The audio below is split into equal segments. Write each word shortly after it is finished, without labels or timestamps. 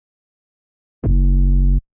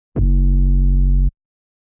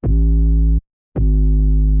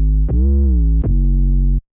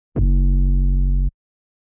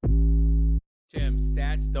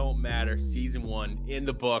Matter Season 1 in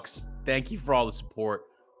the books. Thank you for all the support.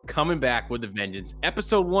 Coming back with a vengeance.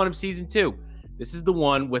 Episode 1 of Season 2. This is the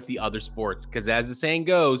one with the other sports, because as the saying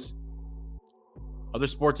goes, other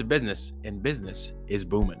sports are business, and business is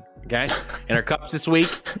booming. Okay? In our cups this week,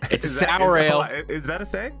 it's a sour ale. Is that a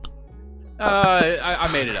saying? I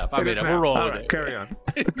made it up. I made it up. We're rolling with it. Carry on.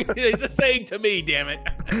 It's a saying to me, damn it.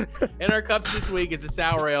 In our cups this week, it's a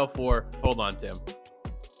sour ale for, hold on, Tim,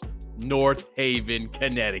 North Haven,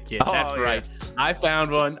 Connecticut. That's right. Yeah. I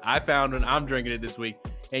found one. I'm drinking it this week.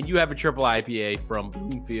 And you have a triple IPA from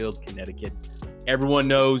Bloomfield, Connecticut. Everyone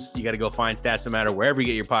knows you got to go find Stats No Matter wherever you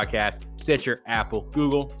get your podcast. Stitcher, Apple,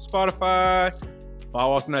 Google, Spotify.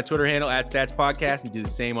 Follow us on that Twitter handle at Stats Podcast and do the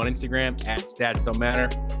same on Instagram at Stats Don't Matter.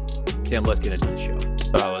 Tim, let's get into the show.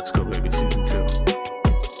 Oh, let's go, baby. Season 2.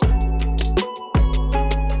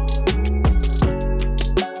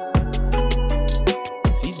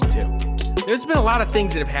 There's been a lot of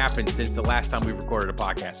things that have happened since the last time we recorded a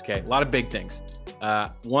podcast, okay? A lot of big things.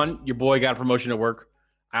 One, your boy got a promotion at work.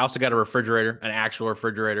 I also got a refrigerator, an actual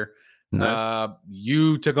refrigerator. Nice.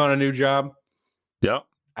 You took on a new job. Yep.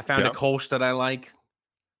 I found a Kolsch that I like.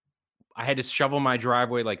 I had to shovel my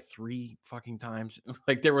driveway like 3 fucking times.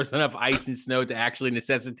 Like there was enough ice and snow to actually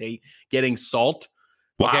necessitate getting salt.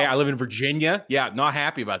 Wow. Okay, I live in Virginia. Yeah, not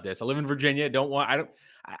happy about this. I live in Virginia.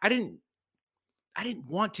 I didn't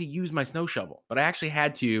want to use my snow shovel, but I actually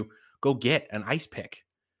had to go get an ice pick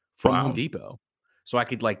from Home Depot so I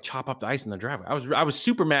could like chop up the ice in the driveway. I was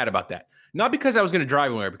super mad about that. Not because I was going to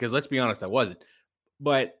drive anywhere, because let's be honest, I wasn't.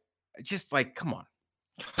 But just like, come on.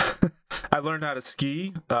 I learned how to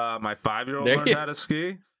ski. My 5-year-old learned how to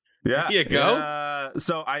ski. Yeah. There you go.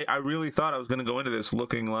 So I really thought I was going to go into this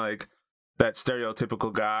looking like that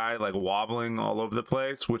stereotypical guy, like wobbling all over the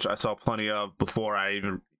place, which I saw plenty of before I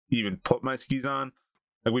even put my skis on.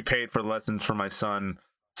 Like we paid for lessons for my son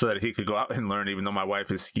so that he could go out and learn, even though my wife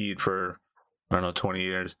has skied for, I don't know, 20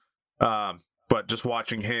 years. But just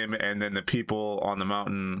watching him and then the people on the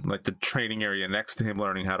mountain, like the training area next to him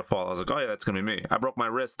learning how to fall, I was like, oh yeah, that's going to be me. I broke my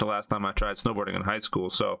wrist the last time I tried snowboarding in high school.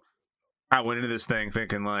 So I went into this thing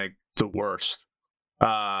thinking like the worst.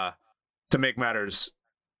 To make matters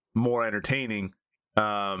more entertaining,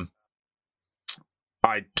 I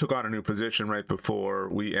took on a new position right before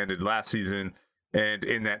we ended last season. And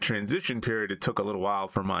in that transition period, it took a little while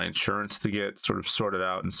for my insurance to get sort of sorted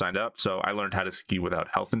out and signed up. So I learned how to ski without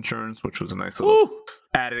health insurance, which was a nice little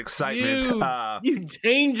added excitement. You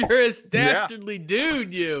dangerous, dastardly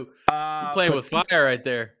dude, you. You're playing with fire right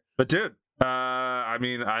there. But dude, I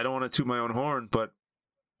mean, I don't want to toot my own horn, but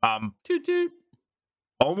toot toot.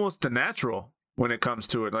 Almost a natural when it comes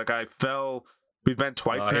to it. Like we've been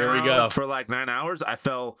twice now here we go. For like 9 hours. I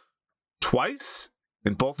fell twice.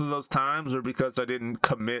 And both of those times were because I didn't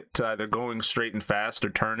commit to either going straight and fast or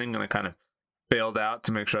turning, and I kind of bailed out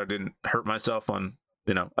to make sure I didn't hurt myself on,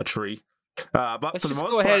 a tree. But Let's for the just most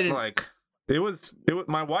go part, ahead and... like it was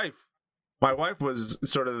my wife. My wife was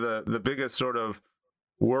sort of the biggest sort of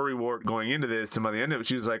worrywart going into this, and by the end of it,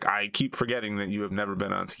 she was like, "I keep forgetting that you have never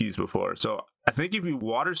been on skis before." So I think if you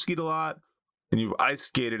water skied a lot and you've ice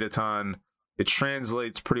skated a ton, it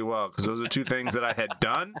translates pretty well, because those are two things that I had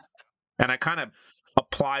done, and I kind of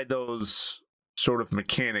apply those sort of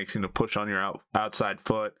mechanics and to push on your outside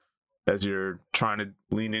foot as you're trying to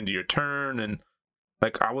lean into your turn. And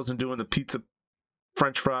like I wasn't doing the pizza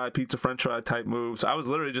french fry type moves. I was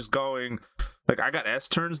literally just going, like, I got S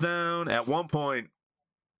turns down. At one point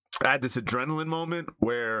I had this adrenaline moment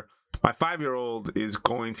where my 5-year-old is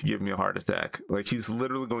going to give me a heart attack. Like he's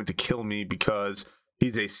literally going to kill me because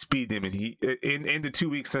he's a speed demon. He in the 2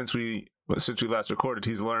 weeks since we last recorded,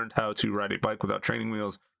 he's learned how to ride a bike without training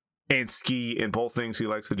wheels and ski, and both things he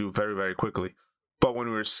likes to do very, very quickly. But when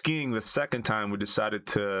we were skiing the second time, we decided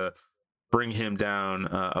to bring him down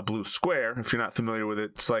a blue square. If you're not familiar with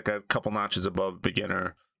it, it's like a couple notches above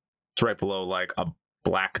beginner. It's right below like a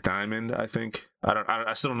black diamond, I think.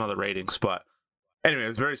 I still don't know the ratings, but anyway,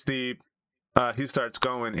 it's very steep. He starts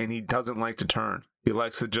going, and he doesn't like to turn. He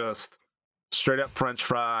likes to just straight up French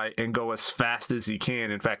fry and go as fast as he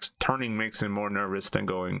can. In fact, turning makes him more nervous than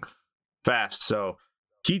going fast. So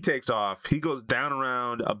he takes off. He goes down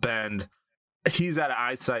around a bend. He's out of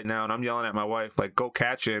eyesight now, and I'm yelling at my wife, like, go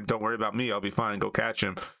catch him. Don't worry about me. I'll be fine. Go catch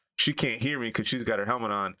him. She can't hear me because she's got her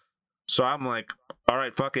helmet on. So I'm like, all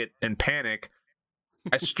right, fuck it, and panic.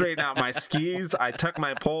 I straighten out my skis. I tuck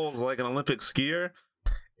my poles like an Olympic skier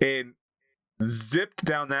and zipped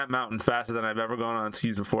down that mountain faster than I've ever gone on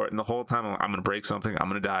skis before. And the whole time, I'm going to break something. I'm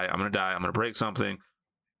going to die. I'm going to die. I'm going to break something.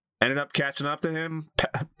 Ended up catching up to him,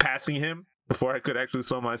 passing him before I could actually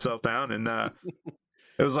slow myself down. And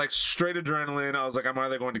It was like straight adrenaline. I was like, I'm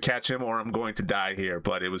either going to catch him or I'm going to die here.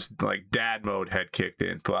 But it was like dad mode had kicked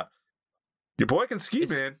in. But your boy can ski,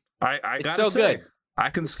 man. I gotta say, good.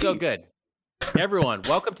 I can ski. So good. Everyone,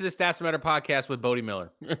 welcome to the Stats That Matter podcast with Bodie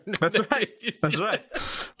Miller. That's right. That's right.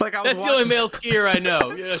 Like That's the only male skier I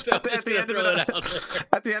know. At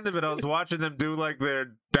the end of it, I was watching them do like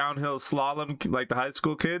their downhill slalom, like the high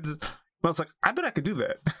school kids. And I was like, I bet I could do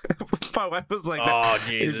that. My wife was like, "Oh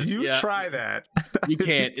Jesus! If you try that, you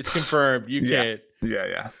can't. It's confirmed. You can't."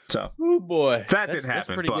 Yeah. So, oh boy, that didn't happen.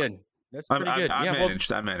 That's pretty good. That's pretty good.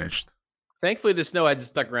 I managed. Thankfully, the snow had just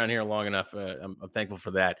stuck around here long enough. I'm thankful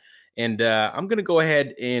for that. And I'm going to go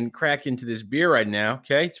ahead and crack into this beer right now.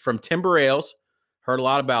 Okay. It's from Timber Ales. Heard a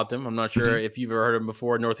lot about them. I'm not sure if you've ever heard of them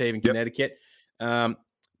before. North Haven, Connecticut.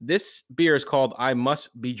 This beer is called I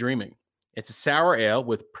Must Be Dreaming. It's a sour ale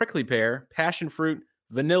with prickly pear, passion fruit,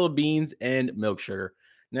 vanilla beans, and milk sugar.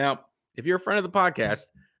 Now, if you're a friend of the podcast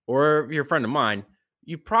or if you're a friend of mine,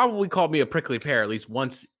 you probably called me a prickly pear at least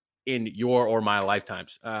once in your or my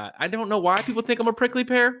lifetimes. I don't know why people think I'm a prickly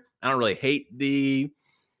pear. I don't really hate the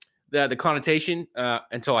connotation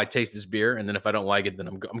until I taste this beer, and then if I don't like it, then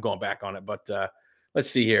I'm going back on it. But let's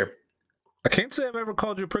see here. I can't say I've ever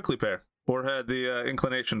called you a prickly pear or had the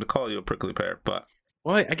inclination to call you a prickly pear, but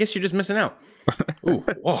well, I guess you're just missing out. Ooh,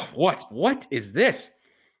 oh, what is this?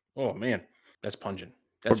 Oh man, that's pungent.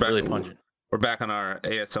 That's really pungent. We're back on our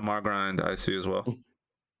ASMR grind, I see as well.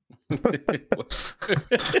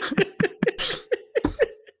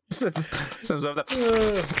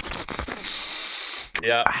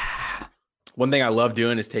 Yeah. One thing I love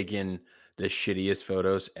doing is taking the shittiest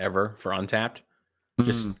photos ever for Untapped.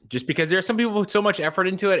 Just because there are some people put so much effort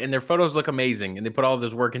into it and their photos look amazing and they put all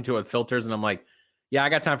this work into it with filters, and I'm like, yeah, I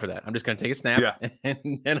got time for that. I'm just gonna take a snap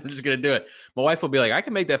and I'm just gonna do it. My wife will be like, I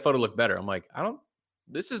can make that photo look better. I'm like,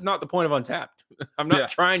 this is not the point of Untapped. I'm not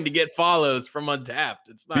trying to get follows from Untapped.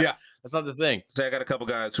 It's not. That's not the thing. So I got a couple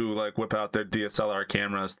guys who like whip out their DSLR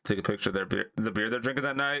cameras to take a picture of the beer they're drinking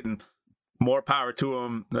that night, and more power to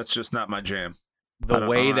them. That's just not my jam. The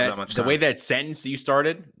way that sentence you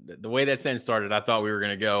started, I thought we were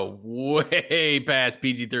gonna go way past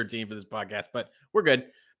PG-13 for this podcast, but we're good.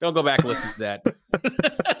 Don't go back and listen to that.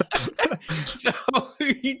 So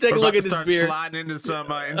you take a look at this beer. Sliding into some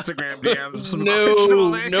Instagram DMs.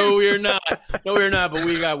 No, we're not. No, we're not. But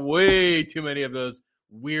we got way too many of those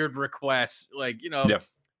weird requests, like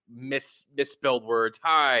misspelled words.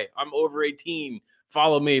 Hi, I'm over 18.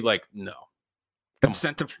 Follow me. Like, no. And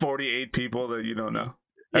sent to 48 people that you don't know.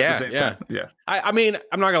 At the same time. I mean,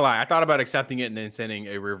 I'm not gonna lie. I thought about accepting it and then sending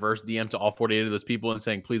a reverse DM to all 48 of those people and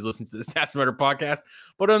saying, "Please listen to the Stats That Matter podcast."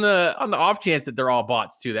 But on the off chance that they're all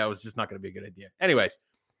bots too, that was just not gonna be a good idea. Anyways,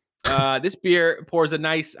 this beer pours a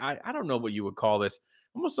nice. I don't know what you would call this.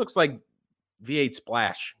 Almost looks like V8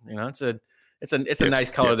 Splash. You know, it's a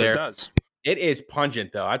nice color there. It does. It is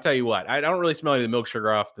pungent though. I tell you what, I don't really smell any of the milk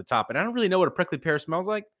sugar off the top, and I don't really know what a prickly pear smells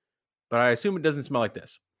like, but I assume it doesn't smell like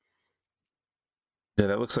this. Yeah,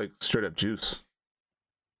 that looks like straight up juice.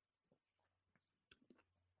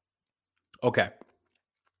 Okay.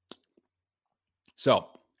 So,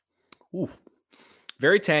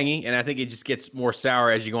 very tangy, and I think it just gets more sour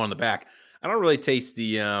as you go on the back. I don't really taste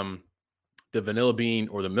the vanilla bean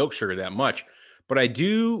or the milk sugar that much, but I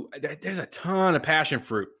do. There's a ton of passion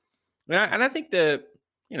fruit, and I think the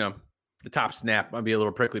top snap might be a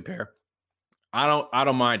little prickly pear. I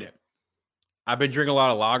don't mind it. I've been drinking a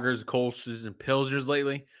lot of lagers, Kolsch's, and pilsners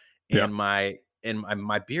lately, and my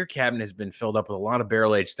beer cabinet has been filled up with a lot of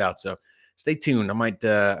barrel aged stouts. So stay tuned. I might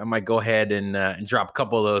go ahead and drop a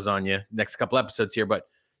couple of those on you next couple episodes here. But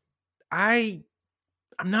I'm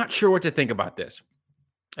not sure what to think about this.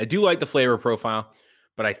 I do like the flavor profile,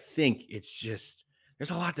 but I think it's just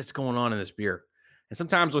there's a lot that's going on in this beer. And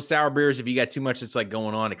sometimes with sour beers, if you got too much that's like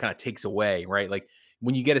going on, it kind of takes away, right? Like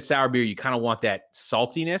when you get a sour beer, you kind of want that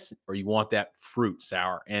saltiness or you want that fruit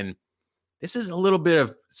sour. And this is a little bit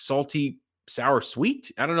of salty, sour,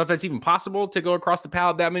 sweet. I don't know if that's even possible to go across the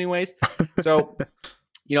palate that many ways. So,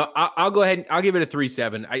 I'll go ahead and I'll give it a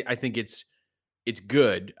 3.7. I think it's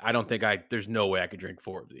good. I don't think there's no way I could drink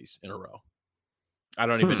 4 of these in a row. I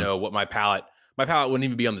don't even know what my palate wouldn't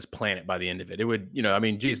even be on this planet by the end of it. It would,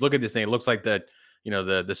 geez, look at this thing. It looks like the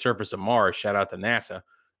surface of Mars. Shout out to NASA.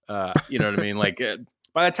 You know what I mean? Like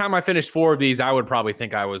by the time I finished 4 of these, I would probably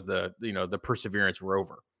think I was the Perseverance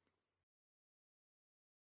rover.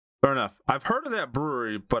 Fair enough. I've heard of that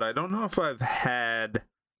brewery, but I don't know if I've had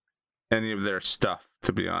any of their stuff,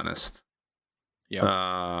 to be honest.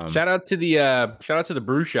 Yeah. Shout out to the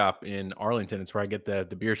brew shop in Arlington. It's where I get the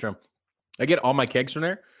beers from. I get all my kegs from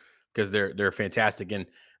there because they're fantastic. And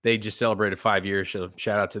they just celebrated 5 years. So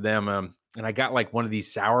shout out to them. And I got like one of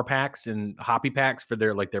these sour packs and hoppy packs for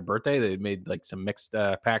their birthday. They made like some mixed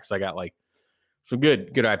packs. So I got like some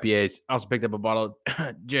good IPAs. I also picked up a bottle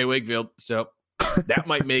of J. Wakefield. So that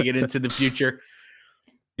might make it into the future.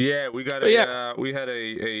 Yeah, we got we had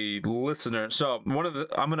a listener. So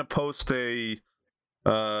I'm gonna post a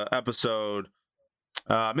episode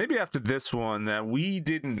maybe after this one that we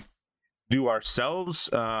didn't do ourselves.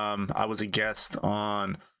 I was a guest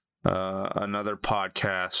on another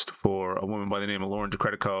podcast for a woman by the name of Lauren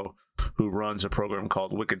DeCredico, who runs a program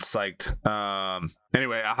called Wicked Psyched.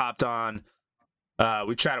 Anyway, I hopped on.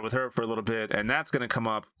 We chatted with her for a little bit, and that's going to come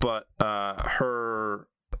up. But her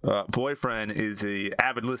boyfriend is a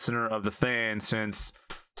avid listener of the fan since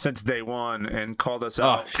day one, and called us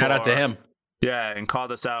out. Shout out to him. Yeah, and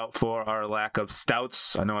called us out for our lack of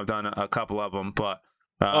stouts. I know I've done a couple of them, but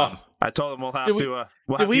I told him we'll have to.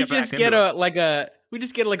 Did we just get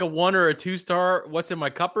a 1 or a 2 star "What's in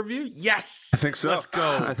my cup" review? Yes, I think so. Let's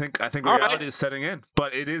go. I think reality is setting in.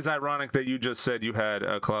 But it is ironic that you just said you had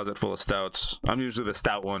a closet full of stouts. I'm usually the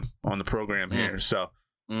stout one on the program here, so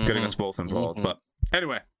getting us both involved. But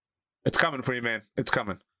anyway, it's coming for you, man. It's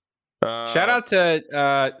coming. Shout out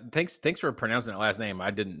to thanks for pronouncing that last name.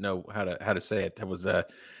 I didn't know how to say it. It was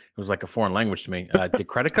like a foreign language to me.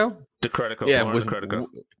 DeCredico? DeCredico. Yeah,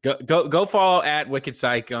 DeCredico. Go follow at Wicked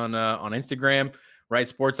Psych on Instagram, right?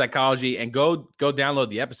 Sports Psychology, and go download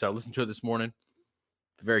the episode. Listen to it this morning.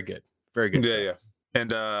 Very good. Very good. Yeah. And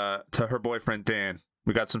to her boyfriend Dan,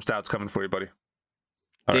 we got some stouts coming for you, buddy.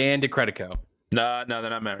 Dan DeCredico. No, they're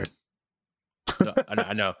not married. No,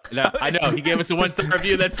 I know. He gave us a 1-star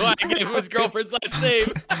review. That's why I gave him his girlfriend's last name.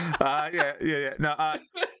 Yeah. No,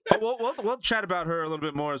 we'll chat about her a little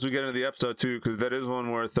bit more as we get into the episode too, because that is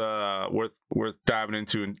one worth diving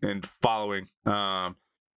into and following.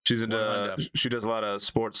 She does a lot of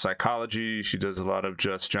sports psychology. She does a lot of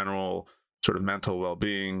just general sort of mental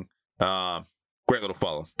well-being. Great little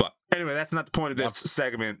follow. But anyway, that's not the point of this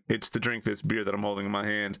segment. It's to drink this beer that I'm holding in my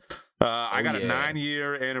hand. I got a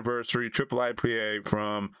 9-year anniversary triple IPA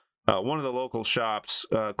from one of the local shops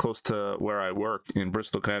close to where I work in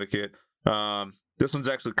Bristol, Connecticut. This one's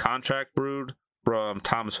actually contract brewed from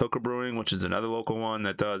Thomas Hooker Brewing, which is another local one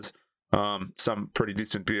that does some pretty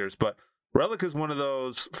decent beers. But Relic is one of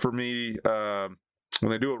those, for me, when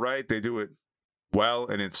they do it right, they do it well,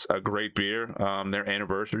 and it's a great beer. Their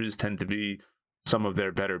anniversaries tend to be some of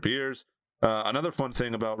their better beers. Another fun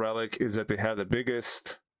thing about Relic is that they have the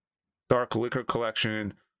biggest dark liquor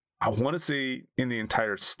collection, I want to say, in the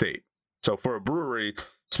entire state. So for a brewery,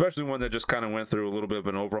 especially one that just kind of went through a little bit of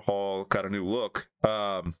an overhaul, got a new look, they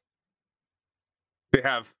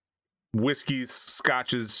have whiskeys,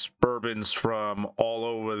 scotches, bourbons from all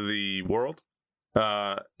over the world.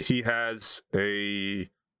 He has a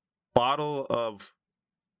bottle of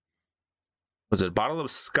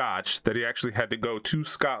scotch that he actually had to go to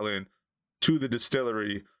Scotland, to the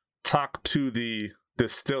distillery, talk to the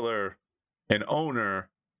distiller and owner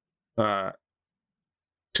to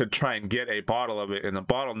try and get a bottle of it, and the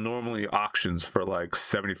bottle normally auctions for like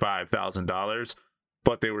 $75,000,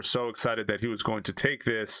 but they were so excited that he was going to take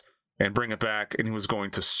this and bring it back, and he was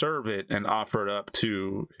going to serve it and offer it up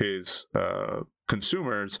to his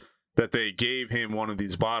consumers, that they gave him one of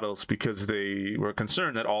these bottles because they were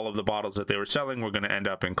concerned that all of the bottles that they were selling were going to end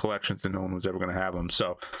up in collections and no one was ever going to have them.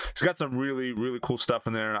 So he's got some really, really cool stuff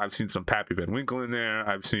in there. I've seen some Pappy Van Winkle in there.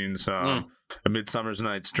 I've seen some A Midsummer's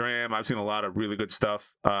Night's Dram. I've seen a lot of really good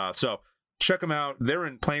stuff. So check them out. They're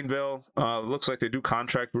in Plainville. Looks like they do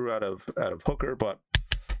contract brew out of Hooker, but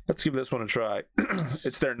let's give this one a try.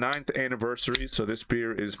 It's their 9th anniversary, so this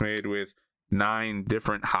beer is made with 9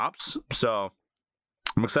 different hops. So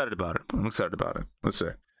I'm excited about it. Let's see.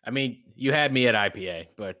 I mean, you had me at IPA,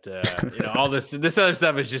 but all this other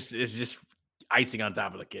stuff is just icing on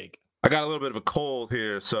top of the cake. I got a little bit of a cold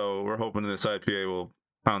here, so we're hoping this IPA will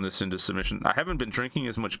pound this into submission. I haven't been drinking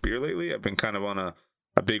as much beer lately. I've been kind of on a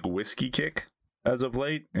big whiskey kick as of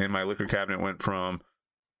late, and my liquor cabinet went from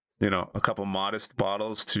a couple modest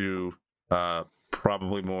bottles to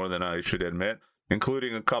probably more than I should admit,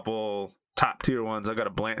 including a couple top tier ones. I got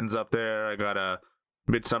a Blanton's up there. I got a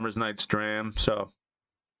Midsummer's Night's Dram. So,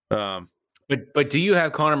 but do you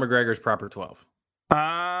have Conor McGregor's Proper 12?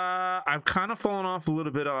 I've kind of fallen off a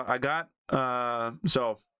little bit. I got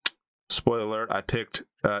so spoiler alert. I picked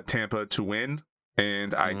Tampa to win,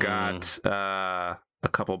 and I got a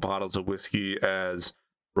couple bottles of whiskey as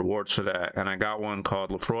rewards for that, and I got one called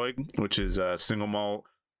Laphroaig, which is a single malt,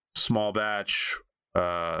 small batch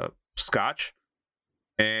Scotch.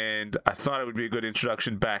 And I thought it would be a good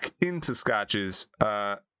introduction back into scotches.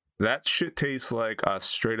 that shit tastes like a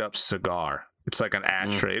straight up cigar. It's like an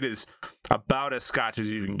ashtray. It is about as Scotch as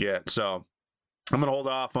you can get. So I'm gonna hold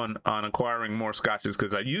off on acquiring more Scotches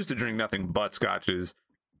because I used to drink nothing but Scotches.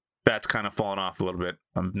 That's kind of fallen off a little bit.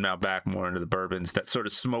 I'm now back more into the bourbons. That sort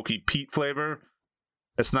of smoky peat flavor.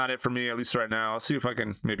 That's not it for me, at least right now. I'll see if I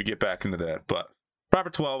can maybe get back into that. But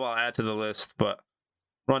Proper 12, I'll add to the list. But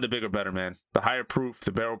run to bigger, better, man. The higher proof,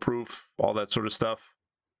 the barrel proof, all that sort of stuff.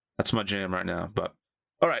 That's my jam right now. But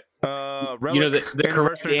all right, Relic, the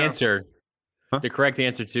correct answer. Huh? The correct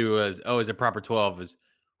answer to is it Proper 12? Is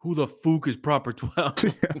who the fuck is Proper 12?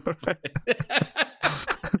 Yeah, right.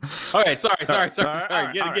 All right, sorry.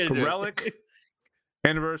 Get it. Relic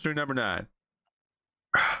anniversary number 9.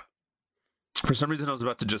 For some reason, I was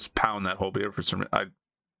about to just pound that whole beer. For some reason,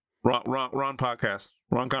 wrong podcast,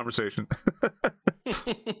 wrong conversation.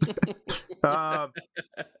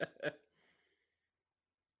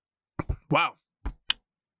 Wow,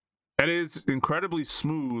 that is incredibly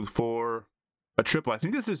smooth for a triple. I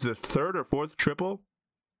think this is the 3rd or 4th triple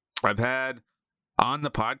I've had on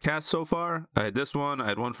the podcast so far. I had this one. I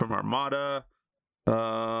had one from Armada.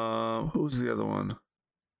 Who was the other one?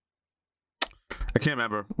 I can't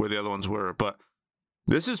remember where the other ones were, but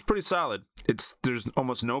this is pretty solid. There's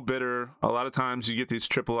almost no bitter. A lot of times you get these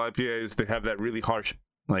triple IPAs, they have that really harsh,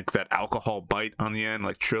 like that alcohol bite on the end,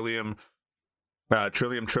 like Trillium.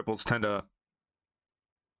 Trillium triples tend to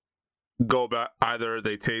go about either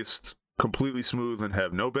they taste completely smooth and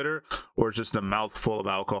have no bitter, or it's just a mouthful of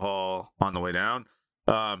alcohol on the way down.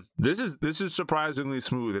 This is surprisingly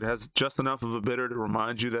smooth. It has just enough of a bitter to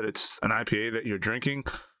remind you that it's an IPA that you're drinking,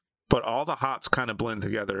 but all the hops kind of blend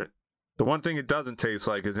together. The one thing it doesn't taste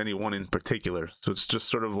like is any one in particular. So it's just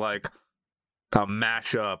sort of like a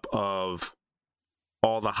mashup of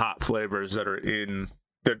all the hop flavors that are in.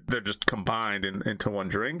 They're just combined into one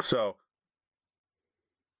drink. So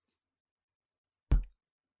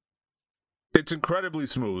it's incredibly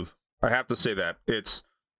smooth. I have to say that. It's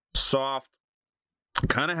soft. It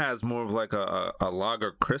kind of has more of like a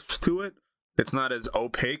lager crisp to it. It's not as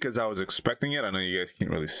opaque as I was expecting it. I know you guys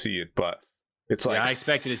can't really see it, but it's like... Yeah, I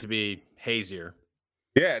expected it to be hazier.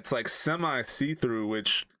 Yeah, it's like semi see-through,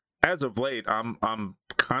 which as of late, I'm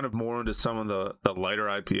kind of more into some of the lighter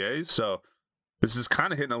IPAs. So this is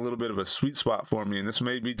kind of hitting a little bit of a sweet spot for me, and this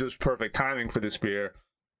may be just perfect timing for this beer.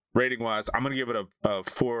 Rating-wise, I'm going to give it a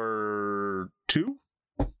 4.2.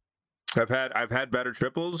 I've had better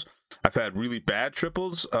triples. I've had really bad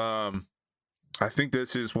triples. I think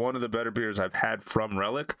this is one of the better beers I've had from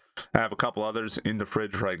Relic. I have a couple others in the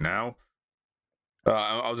fridge right now.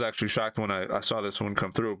 I was actually shocked when I saw this one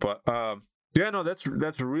come through, but yeah, no, that's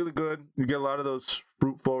really good. You get a lot of those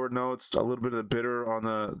fruit forward notes, a little bit of the bitter on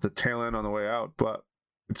the tail end on the way out, but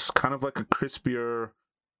it's kind of like a crispier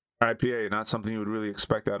IPA, not something you would really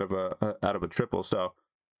expect out of a triple. So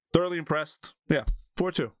thoroughly impressed. Yeah,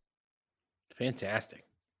 4.2. Fantastic.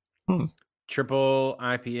 Triple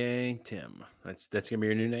IPA Tim. That's gonna be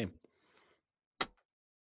your new name.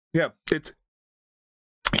 Yeah,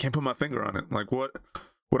 I can't put my finger on it. Like what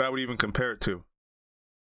I would even compare it to.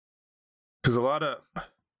 Because a lot of,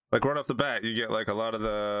 like right off the bat, you get like a lot of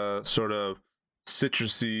the sort of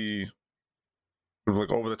citrusy,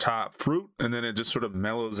 like over the top fruit, and then it just sort of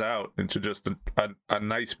mellows out into just a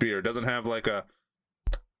nice beer. It doesn't have like I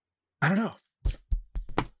don't know.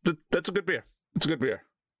 That's a good beer. It's a good beer.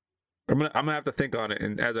 I'm gonna have to think on it,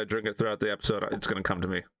 and as I drink it throughout the episode, it's gonna come to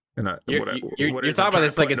me. And you're talking about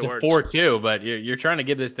this like it's a 4.2, but you're trying to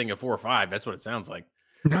give this thing a 4.5. That's what it sounds like.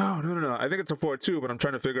 No. I think it's a 4.2, but I'm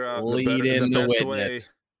trying to figure out the best way.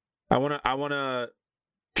 I wanna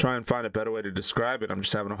try and find a better way to describe it. I'm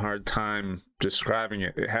just having a hard time describing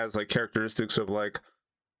it. It has like characteristics of like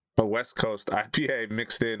a West Coast IPA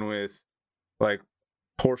mixed in with like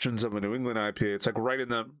portions of a New England IPA. It's like right in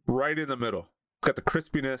the middle. It's got the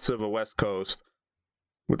crispiness of a West Coast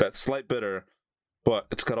with that slight bitter, but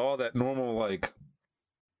it's got all that normal like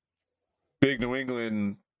big New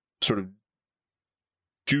England sort of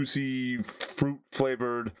juicy fruit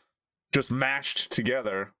flavored, just mashed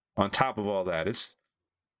together on top of all that. It's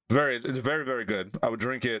very, very good. I would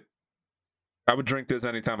drink it. I would drink this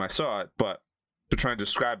anytime I saw it, but to try and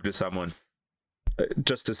describe it to someone,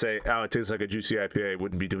 just to say, oh, it tastes like a juicy IPA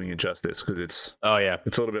wouldn't be doing it justice, because it's a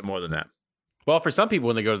little bit more than that. Well, for some people,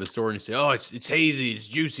 when they go to the store and say, "Oh, it's hazy, it's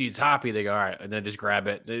juicy, it's hoppy," they go, "All right," and then just grab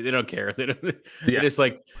it. They don't care. They're just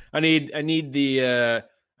like, I need the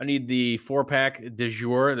 4-pack de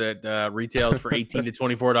jour that retails for $18 to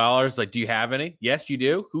 $24. Like, do you have any? Yes, you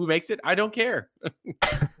do. Who makes it? I don't care.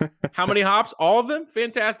 How many hops? All of them?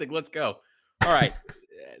 Fantastic. Let's go. All right.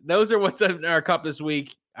 Those are what's in our cup this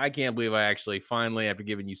week. I can't believe I actually finally, after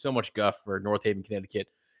giving you so much guff for North Haven, Connecticut,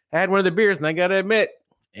 had one of the beers, and I got to admit,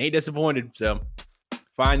 ain't disappointed. So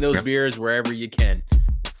find those beers wherever you can.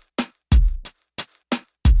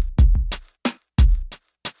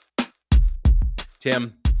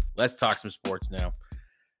 Tim, let's talk some sports now.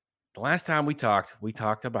 The last time we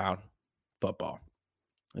talked about football.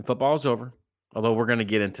 And football's over, although we're going to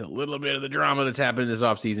get into a little bit of the drama that's happened this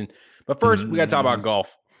offseason. But first, we got to talk about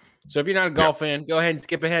golf. So if you're not a golf fan, go ahead and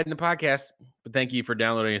skip ahead in the podcast. But thank you for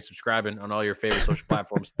downloading and subscribing on all your favorite social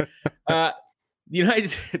platforms. The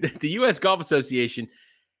U.S. Golf Association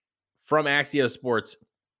from Axios Sports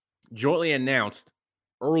jointly announced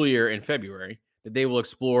earlier in February that they will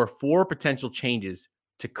explore 4 potential changes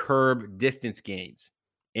to curb distance gains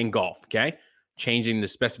in golf, okay? Changing the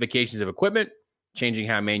specifications of equipment, changing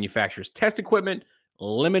how manufacturers test equipment,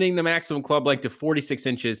 limiting the maximum club length to 46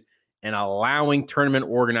 inches, and allowing tournament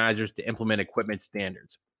organizers to implement equipment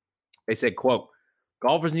standards. They said, quote,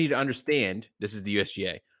 golfers need to understand, this is the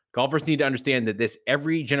USGA, golfers need to understand that this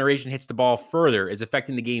every generation hits the ball further is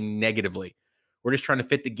affecting the game negatively. We're just trying to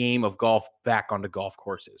fit the game of golf back onto golf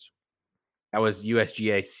courses. That was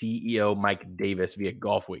USGA CEO Mike Davis via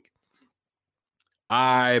Golf Week.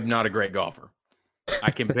 I'm not a great golfer.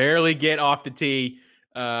 I can barely get off the tee,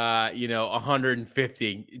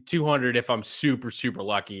 150, 200 if I'm super, super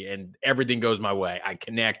lucky, and everything goes my way. I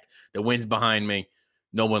connect, the wind's behind me,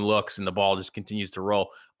 no one looks, and the ball just continues to roll.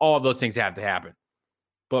 All of those things have to happen.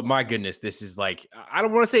 But my goodness, this is like, I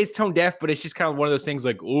don't want to say it's tone deaf, but it's just kind of one of those things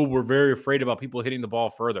like, oh, we're very afraid about people hitting the ball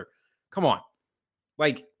further. Come on.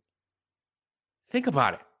 Like, think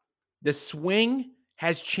about it. The swing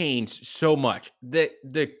has changed so much.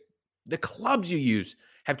 The clubs you use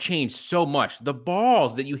have changed so much. The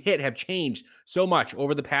balls that you hit have changed so much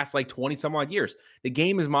over the past 20 some odd years. The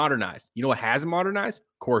game is modernized. You know what hasn't modernized?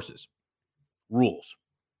 Courses, rules.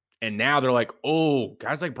 And now they're like, oh,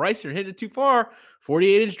 guys like Bryson hit it too far.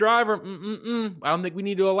 48-inch driver. I don't think we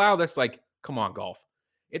need to allow this. Like, come on, golf.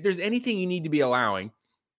 If there's anything you need to be allowing,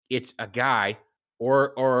 it's a guy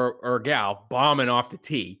or a gal bombing off the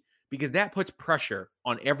tee, because that puts pressure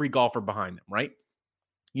on every golfer behind them, right?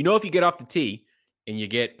 If you get off the tee and you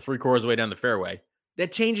get 3/4 of the way down the fairway,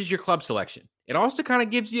 that changes your club selection. It also kind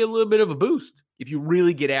of gives you a little bit of a boost if you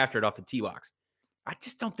really get after it off the tee box. I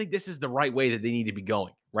just don't think this is the right way that they need to be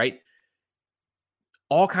going, right?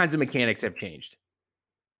 All kinds of mechanics have changed.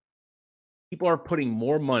 People are putting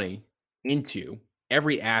more money into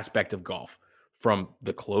every aspect of golf, from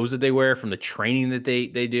the clothes that they wear, from the training that they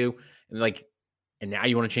do, and now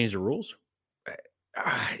you want to change the rules?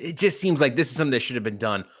 It just seems like this is something that should have been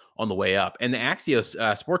done on the way up. And the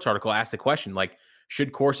Axios sports article asked the question,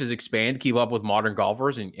 should courses expand to keep up with modern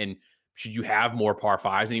golfers, and should you have more par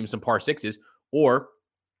 5s and even some par 6s, or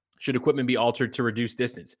should equipment be altered to reduce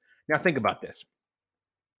distance? Now think about this.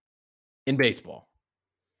 In baseball,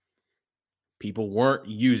 people weren't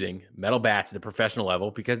using metal bats at the professional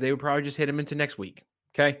level because they would probably just hit them into next week.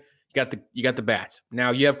 Okay. You got the bats.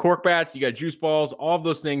 Now you have cork bats, you got juice balls, all of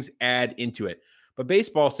those things add into it. But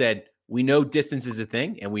baseball said, we know distance is a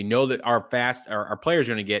thing, and we know that our players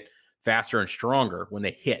are going to get faster and stronger when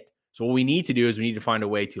they hit. So what we need to do is we need to find a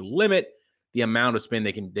way to limit the amount of spin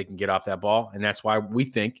they can get off that ball. And that's why we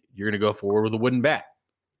think you're going to go forward with a wooden bat.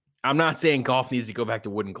 I'm not saying golf needs to go back to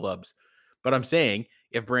wooden clubs, but I'm saying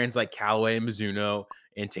if brands like Callaway and Mizuno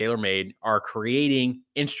and TaylorMade are creating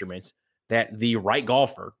instruments that the right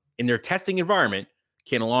golfer in their testing environment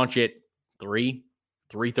can launch at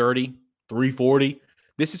 330, 340,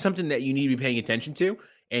 this is something that you need to be paying attention to.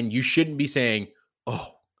 And you shouldn't be saying,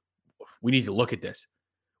 oh, we need to look at this.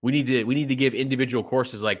 We need to give individual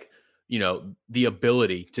courses the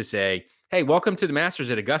ability to say, hey, welcome to the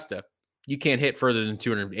Masters at Augusta. You can't hit further than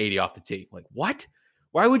 280 off the tee. Like, what?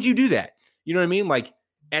 Why would you do that? You know what I mean? Like,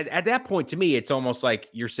 at that point, to me, it's almost like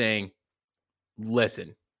you're saying,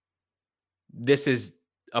 listen, this is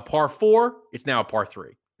a par 4. It's now a par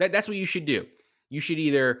 3. That's what you should do. You should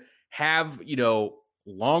either have,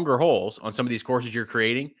 longer holes on some of these courses you're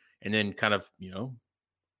creating, and then kind of,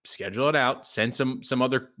 schedule it out, send some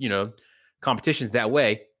other, competitions that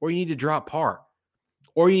way, or you need to drop par,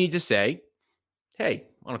 or you need to say, hey,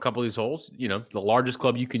 on a couple of these holes, the largest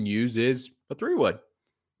club you can use is a 3-wood.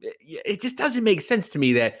 It just doesn't make sense to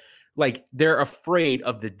me that they're afraid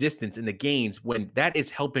of the distance and the gains when that is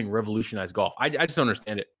helping revolutionize golf. I just don't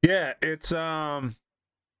understand it. Yeah, it's and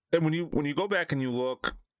when you go back and you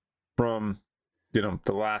look from the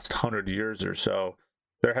last 100 years or so,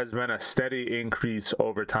 there has been a steady increase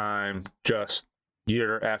over time, just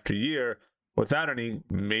year after year, without any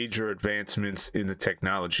major advancements in the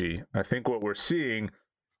technology. I think what we're seeing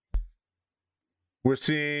we're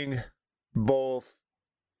seeing both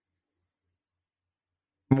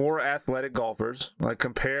more athletic golfers. Like,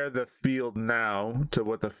 compare the field now to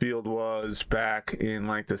what the field was back in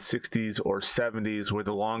like the 60s or 70s, where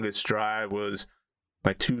the longest drive was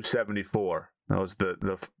like 274. That was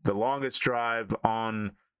the longest drive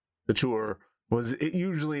on the tour. Was it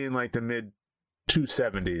usually in like the mid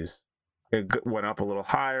 270s? It went up a little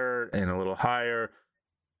higher and a little higher.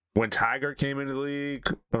 When Tiger came into the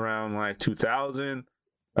league around like 2000,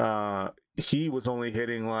 he was only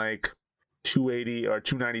hitting like 280 or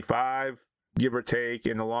 295, give or take,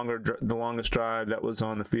 and the longest drive that was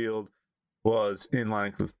on the field was in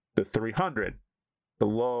like the 300, the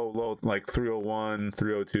low like 301,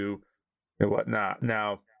 302, and whatnot.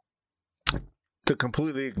 Now, to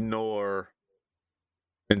completely ignore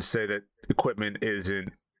and say that equipment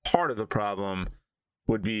isn't part of the problem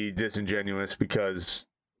would be disingenuous, because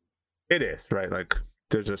it is, right? Like,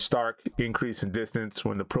 there's a stark increase in distance.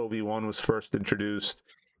 When the Pro V1 was first introduced,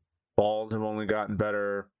 balls have only gotten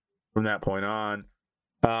better from that point on.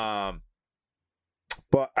 But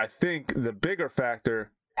I think the bigger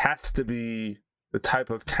factor has to be the type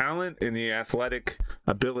of talent and the athletic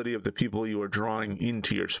ability of the people you are drawing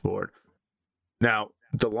into your sport. Now,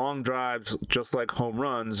 the long drives, just like home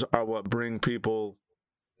runs, are what bring people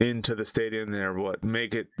into the stadium. They're what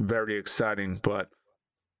make it very exciting. But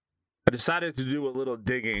I decided to do a little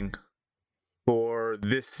digging for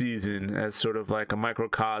this season as sort of like a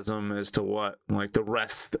microcosm as to what like the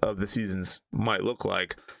rest of the seasons might look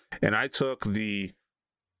like. And I took the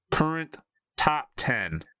current top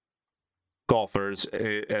 10 golfers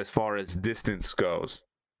as far as distance goes.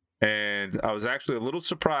 And I was actually a little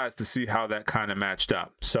surprised to see how that kind of matched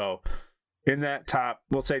up. So in that top,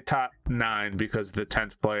 we'll say top 9, because the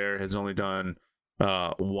 10th player has only done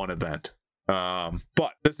one event.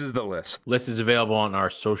 But this is the list. List is available on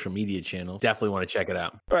our social media channel. Definitely want to check it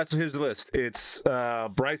out. All right, so here's the list. It's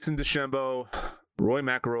Bryson DeChambeau, Rory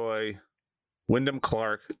McIlroy, Wyndham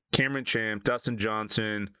Clark, Cameron Champ, Dustin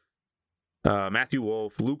Johnson, Matthew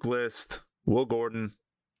Wolff, Luke List, Will Gordon,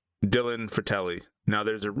 Dylan Fratelli. Now,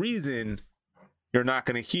 there's a reason you're not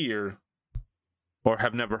going to hear or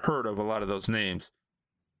have never heard of a lot of those names,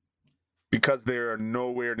 because they are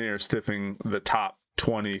nowhere near stiffing the top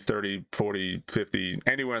 20, 30, 40, 50,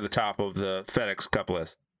 anywhere in the top of the FedEx Cup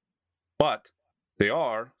list. But they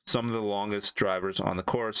are some of the longest drivers on the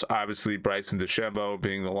course. Obviously, Bryson DeChambeau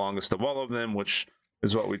being the longest of all of them, which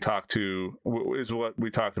is what we talked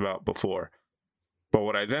about before. But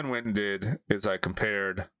what I then went and did is I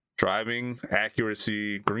compared driving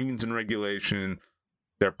accuracy, greens and regulation,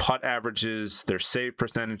 their putt averages, their save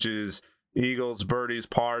percentages, eagles, birdies,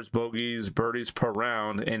 pars, bogeys, birdies per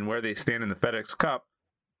round, and where they stand in the FedEx Cup.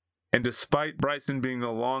 And despite Bryson being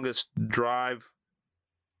the longest drive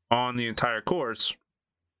on the entire course,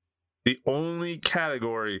 the only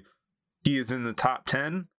category he is in the top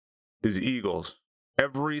 10 is eagles.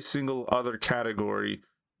 Every single other category,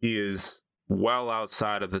 he is well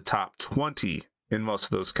outside of the top 20 in most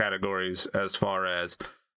of those categories as far as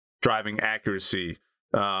driving accuracy.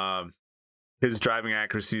 His driving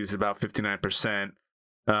accuracy is about 59%.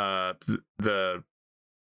 The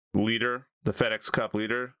leader, the FedEx Cup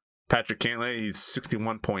leader, Patrick Cantlay, he's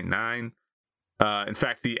 61.9. In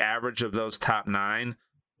fact, the average of those top 9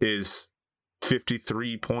 is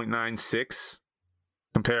 53.96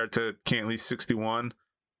 compared to Cantlay's 61.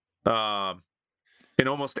 In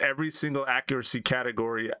almost every single accuracy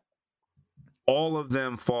category, all of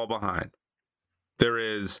them fall behind. There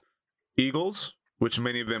is eagles, which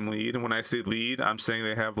many of them lead. And when I say lead, I'm saying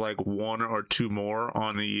they have like 1 or 2 more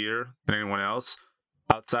on the year than anyone else.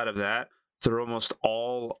 Outside of that, they're almost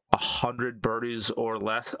all 100 birdies or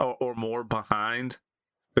less or more behind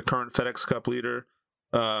the current FedEx Cup leader.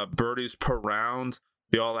 Birdies per round,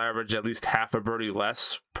 they all average at least half a birdie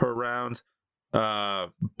less per round.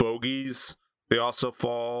 Bogeys, they also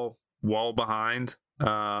fall well behind.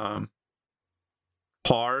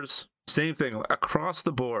 Pars, same thing across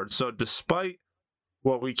the board. So despite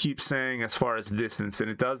what we keep saying as far as distance, and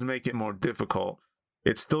it does make it more difficult,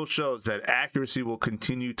 it still shows that accuracy will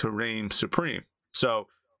continue to reign supreme. So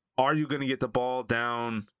are you going to get the ball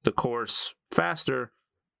down the course faster?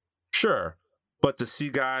 Sure. But to see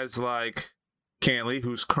guys like Cantlay,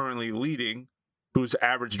 who's currently leading, whose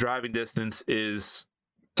average driving distance is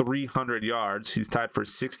 300 yards, he's tied for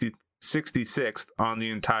 66th on the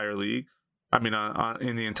entire league. I mean,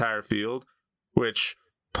 in the entire field, which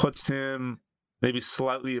puts him maybe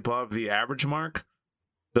slightly above the average mark.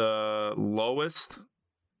 The lowest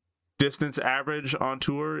distance average on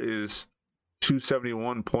tour is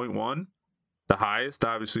 271.1. The highest,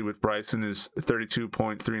 obviously, with Bryson is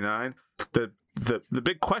 32.39. The the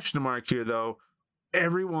big question mark here, though,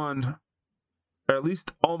 everyone, or at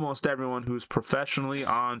least almost everyone who's professionally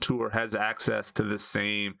on tour has access to the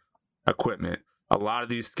same equipment. A lot of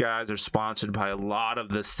these guys are sponsored by a lot of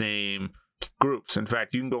the same groups. In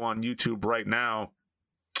fact, you can go on YouTube right now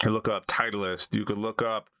and look up Titleist. You could look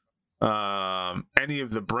up any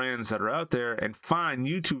of the brands that are out there and find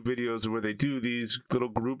YouTube videos where they do these little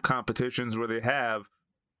group competitions where they have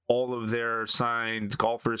all of their signed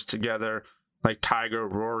golfers together, like Tiger,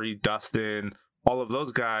 Rory, Dustin, all of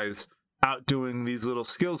those guys out doing these little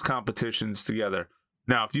skills competitions together.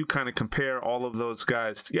 Now, if you kind of compare all of those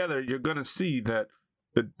guys together, you're going to see that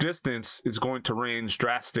the distance is going to range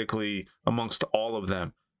drastically amongst all of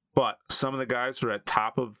them. But some of the guys who are at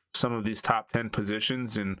top of some of these top 10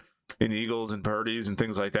 positions in eagles and birdies and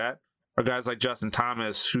things like that are guys like Justin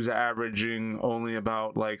Thomas, who's averaging only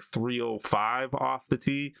about like 305 off the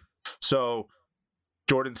tee. So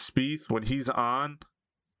Jordan Spieth, when he's on,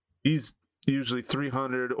 he's usually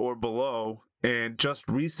 300 or below, and just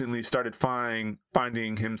recently started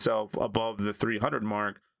finding himself above the 300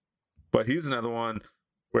 mark. But he's another one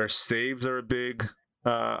where saves are a big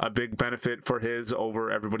benefit for his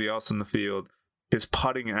over everybody else in the field. His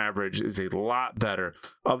putting average is a lot better.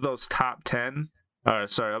 Of those top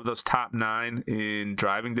 9 in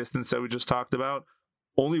driving distance that we just talked about,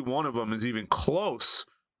 only one of them is even close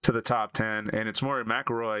to the top 10, and it's Rory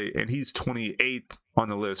McIlroy, and he's 28th on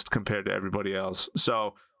the list compared to everybody else.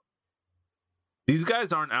 So these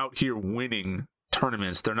guys aren't out here winning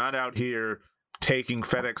tournaments. They're not out here taking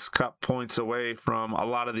FedEx Cup points away from a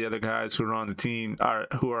lot of the other guys who are on the team,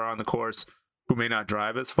 who are on the course, who may not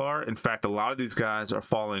drive as far. In fact, a lot of these guys are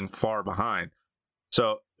falling far behind.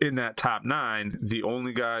 So in that top 9, the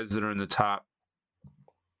only guys that are in the top,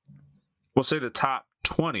 we'll say the top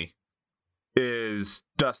 20, is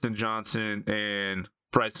Dustin Johnson and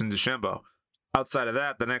Bryson DeChambeau. Outside of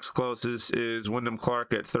that, the next closest is Wyndham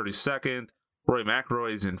Clark at 32nd. Rory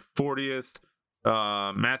McIlroy is in 40th.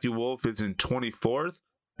 Matthew Wolff is in 24th.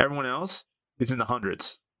 Everyone else is in the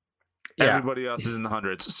hundreds. Yeah. Everybody else is in the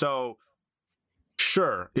hundreds. So,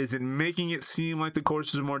 sure. Is it making it seem like the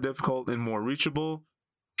courses are more difficult and more reachable?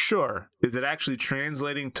 Sure. Is it actually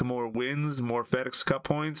translating to more wins, more FedEx Cup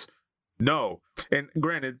points? No. And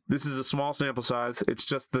granted, this is a small sample size. It's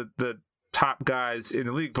just the top guys in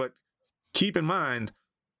the league. But keep in mind,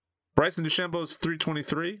 Bryson DeChambeau is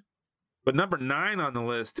 323, but number 9 on the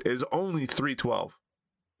list is only 312.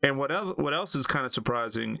 And what else is kind of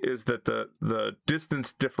surprising is that the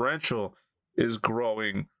distance differential is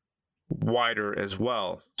growing wider as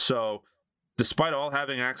well. So despite all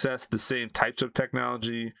having access to the same types of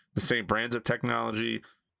technology, the same brands of technology,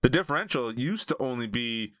 the differential used to only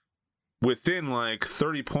be within like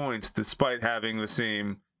 30 points despite having the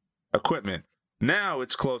same equipment. Now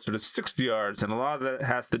it's closer to 60 yards, and a lot of that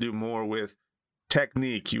has to do more with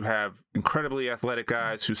technique. You have incredibly athletic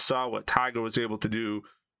guys who saw what Tiger was able to do,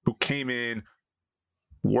 who came in,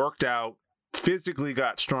 worked out, physically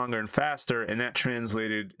got stronger and faster, and that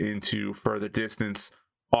translated into further distance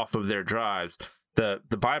off of their drives. The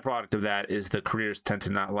byproduct of that is the careers tend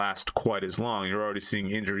to not last quite as long. You're already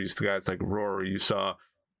seeing injuries to guys like Rory. You saw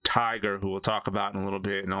Tiger, who we'll talk about in a little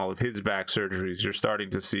bit, and all of his back surgeries. You're starting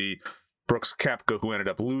to see Brooks Koepka, who ended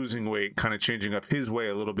up losing weight, kind of changing up his way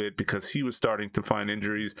a little bit because he was starting to find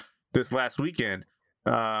injuries. This last weekend,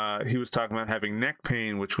 he was talking about having neck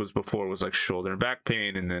pain, which was before was like shoulder and back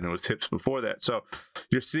pain, and then it was hips before that. So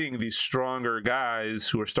you're seeing these stronger guys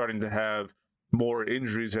who are starting to have more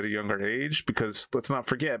injuries at a younger age, because let's not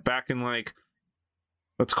forget, back in like,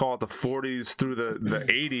 let's call it the 40s through the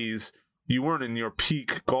 80s, you weren't in your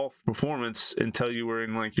peak golf performance until you were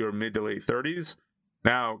in like your mid to late 30s.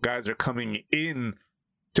 Now guys are coming in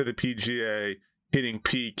to the PGA hitting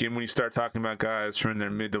peak, and when you start talking about guys who are in their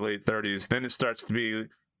mid to late 30s, then it starts to be,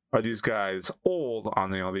 are these guys old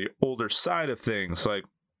on the older side of things? Like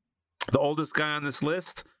the oldest guy on this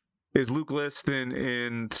list is Luke List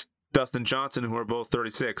and Dustin Johnson, who are both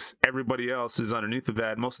 36. Everybody else is underneath of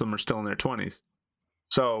that. Most of them are still in their 20s.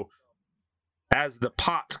 So as the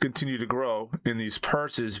pots continue to grow and these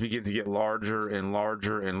purses begin to get larger and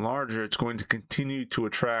larger and larger, it's going to continue to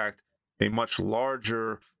attract a much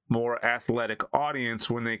larger, more athletic audience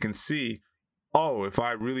when they can see, oh, if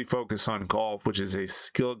I really focus on golf, which is a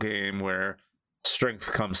skill game where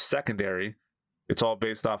strength comes secondary, it's all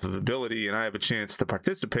based off of ability, and I have a chance to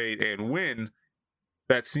participate and win,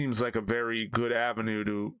 that seems like a very good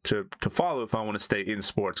avenue to follow if I want to stay in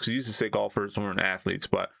sports. Because you used to say golfers weren't athletes,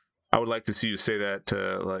 but I would like to see you say that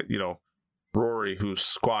to, like, you know, Rory, who's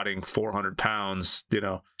squatting 400 pounds, you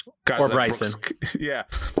know, guys or like Bryson. Brooks, yeah,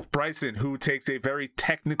 Bryson, who takes a very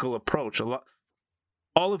technical approach.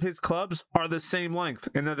 all of his clubs are the same length,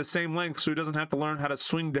 and they're the same length, so he doesn't have to learn how to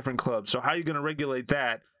swing different clubs. So how are you going to regulate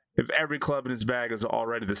that if every club in his bag is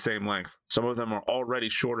already the same length? Some of them are already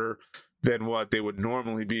shorter than what they would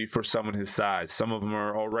normally be for someone his size. Some of them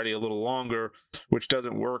are already a little longer, which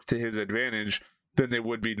doesn't work to his advantage than they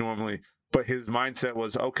would be normally. But his mindset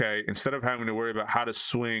was, okay, instead of having to worry about how to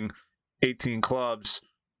swing 18 clubs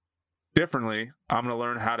differently, I'm going to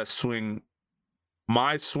learn how to swing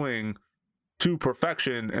my swing to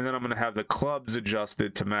perfection, and then I'm going to have the clubs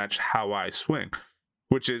adjusted to match how I swing,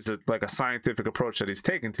 which is like a scientific approach that he's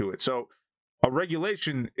taken to it. So a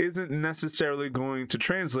regulation isn't necessarily going to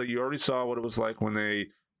translate. You already saw what it was like when they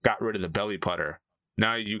got rid of the belly putter.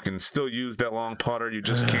 Now you can still use that long putter. You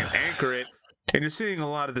just can't anchor it. And you're seeing a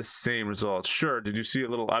lot of the same results. Sure, did you see a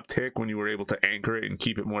little uptick when you were able to anchor it and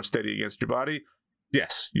keep it more steady against your body?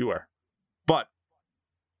 Yes, you were. But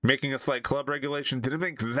making a slight club regulation, did it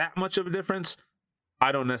make that much of a difference?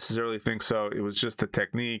 I don't necessarily think so. It was just a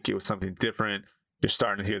technique. It was something different. You're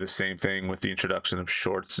starting to hear the same thing with the introduction of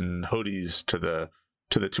shorts and hoodies to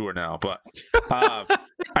the tour now. But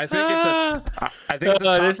I think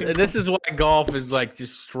it's this is why golf is like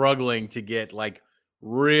just struggling to get like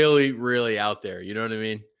really, really out there. You know what I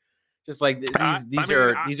mean? Just like these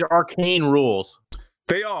are arcane rules.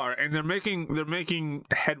 They are, and they're making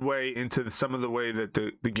headway into some of the way that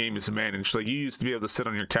the game is managed. Like, you used to be able to sit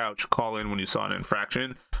on your couch, call in when you saw an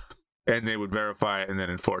infraction, and they would verify it and then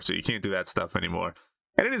enforce it. You can't do that stuff anymore.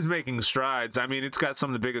 And it is making strides. I mean, it's got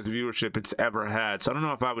some of the biggest viewership it's ever had. So I don't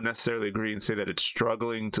know if I would necessarily agree and say that it's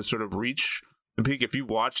struggling to sort of reach the peak. If you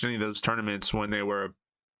watched any of those tournaments when they were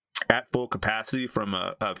at full capacity from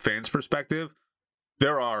a fan's perspective,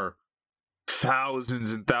 there are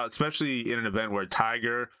thousands and thousands, especially in an event where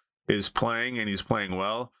Tiger is playing and he's playing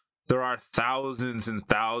well. There are thousands and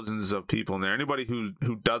thousands of people in there. Anybody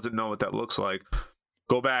who doesn't know what that looks like,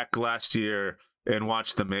 go back last year and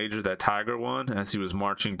watch the major that Tiger won as he was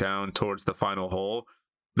marching down towards the final hole.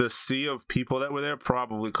 The sea of people that were there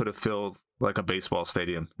probably could have filled like a baseball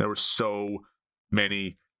stadium. There were so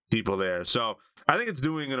many people there. So I think it's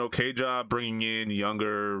doing an okay job bringing in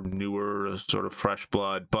younger, newer, sort of fresh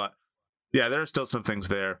blood. But yeah, there are still some things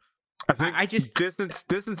there. I think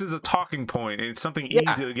distance is a talking point, and it's something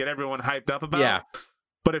easy to get everyone hyped up about. Yeah.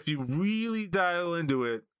 But if you really dial into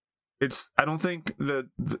it, I don't think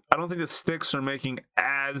the sticks are making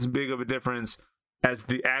as big of a difference as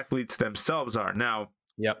the athletes themselves are. Now,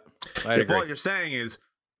 if agree. All you're saying is,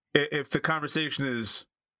 if the conversation is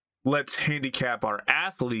let's handicap our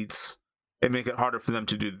athletes and make it harder for them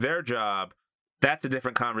to do their job, that's a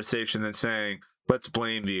different conversation than saying let's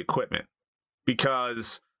blame the equipment.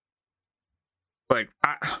 Because, like,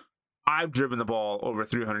 I've driven the ball over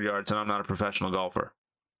 300 yards, and I'm not a professional golfer.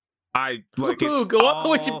 Go on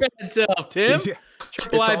with your bad self, Tim. Yeah,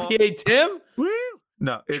 Triple IPA Tim. Woo!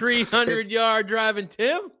 No, 300-yard driving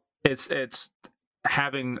Tim. It's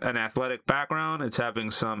having an athletic background. It's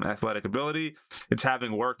having some athletic ability. It's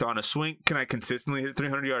having worked on a swing. Can I consistently hit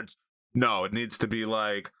 300 yards? No, it needs to be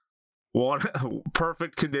like one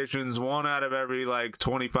perfect conditions, one out of every like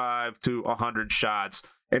 25 to 100 shots.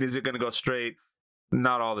 And is it going to go straight?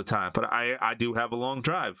 Not all the time, but I do have a long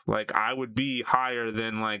drive. Like, I would be higher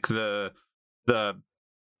than like the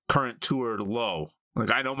current tour low. Like,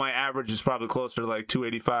 I know my average is probably closer to like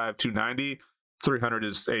 285, 290. 300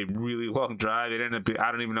 is a really long drive. It ended up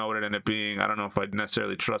I don't even know what it ended up being. I don't know if I'd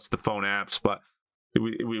necessarily trust the phone apps, but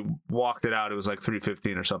we walked it out. It was like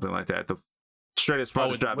 315 or something like that. The straightest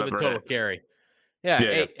farthest drive with ever a total had. Carry. Yeah.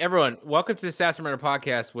 Hey, everyone, welcome to the Stats and Runner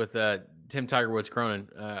podcast with Tim Tiger Woods Cronin.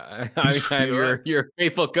 I'm your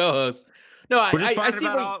faithful co-host. No,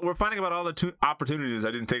 we're finding about all the opportunities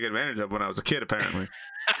I didn't take advantage of when I was a kid. Apparently,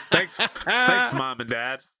 thanks, Mom and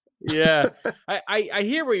Dad. Yeah, I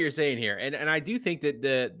hear what you're saying here, and I do think that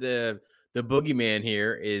the boogeyman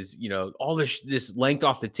here is, you know, all this length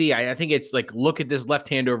off the tee. I think it's like, look at this left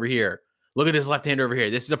hand over here. Look at this left hand over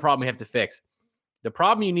here. This is a problem we have to fix. The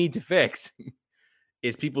problem you need to fix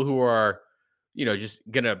is people who are, you know, just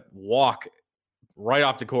gonna walk right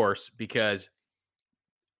off the course because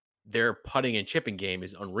their putting and chipping game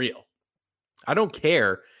is unreal. I don't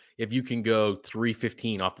care if you can go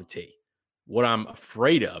 315 off the tee. What I'm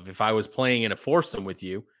afraid of, if I was playing in a foursome with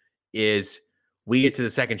you, is we get to the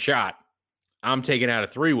second shot, I'm taking out a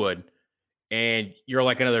 3-wood, and you're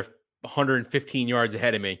like another 115 yards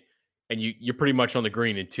ahead of me, and you're pretty much on the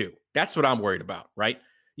green in 2. That's what I'm worried about, right?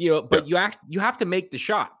 You know, but you have to make the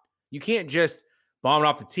shot. You can't just bomb it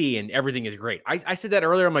off the tee and everything is great. I said that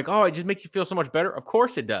earlier. I'm like, oh, it just makes you feel so much better. Of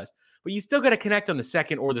course it does. But you still got to connect on the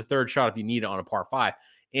second or the third shot if you need it on a par 5.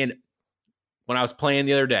 And when I was playing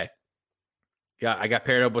the other day, I got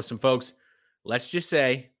paired up with some folks. Let's just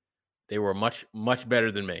say they were much, much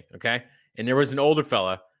better than me. Okay. And there was an older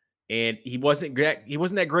fella, and he wasn't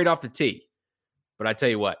that great off the tee. But I tell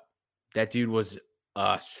you what, that dude was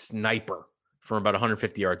a sniper from about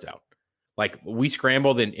 150 yards out. Like, we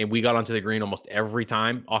scrambled and we got onto the green almost every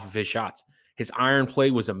time off of his shots. His iron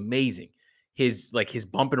play was amazing. His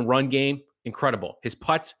bump and run game, incredible. His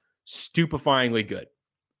putts, stupefyingly good.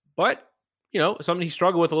 But, something he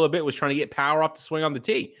struggled with a little bit was trying to get power off the swing on the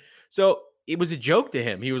tee. So it was a joke to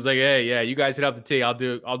him. He was like, "Hey, yeah, you guys hit out the tee. I'll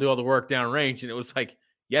do all the work down range." And it was like,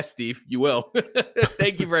 "Yes, Steve, you will."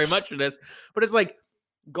 Thank you very much for this. But it's like,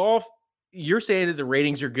 golf, you're saying that the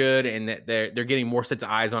ratings are good and that they're getting more sets of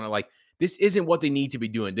eyes on it. Like, this isn't what they need to be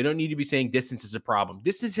doing. They don't need to be saying distance is a problem.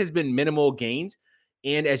 Distance has been minimal gains.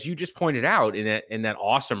 And as you just pointed out in that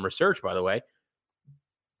awesome research, by the way,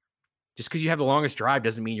 just because you have the longest drive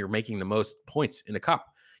doesn't mean you're making the most points in the cup.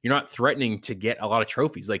 You're not threatening to get a lot of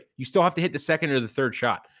trophies. Like, you still have to hit the second or the third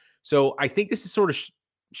shot. So I think this is sort of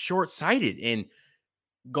short-sighted. And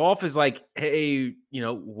golf is like, hey,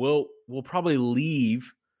 we'll probably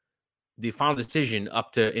leave the final decision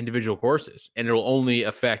up to individual courses, and it'll only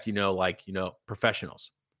affect,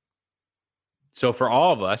 professionals. So for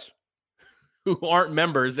all of us who aren't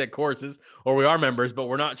members at courses, or we are members, but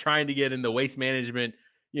we're not trying to get in the Waste Management,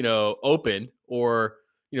 Open, or,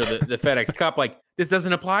 the FedEx Cup, like, this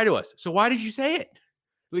doesn't apply to us. So why did you say it?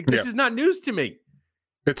 Like, this is not news to me.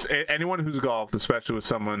 It's anyone who's golfed, especially with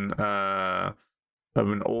someone of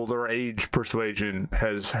an older age persuasion,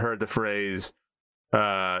 has heard the phrase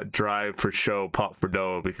drive for show, putt for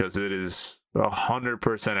dough, because it is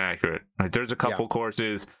 100% accurate. Right? There's a couple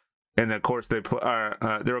courses, and the course they play,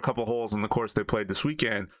 there were a couple holes in the course they played this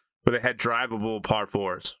weekend, but they had drivable par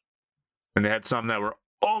fours, and they had some that were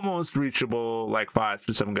almost reachable, like 5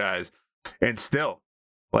 for some guys, and still,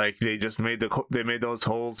 like, they just made those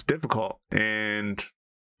holes difficult. And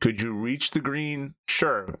could you reach the green?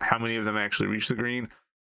 Sure. How many of them actually reach the green?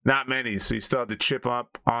 Not many. So you still had to chip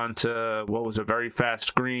up onto what was a very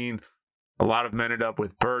fast green. A lot of men ended up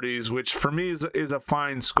with birdies, which for me is a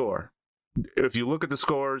fine score. If you look at the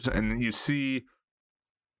scores and you see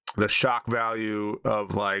the shock value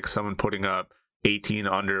of, like, someone putting up 18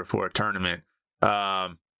 under for a tournament,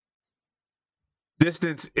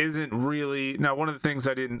 distance isn't really. Now, one of the things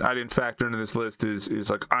I didn't factor into this list is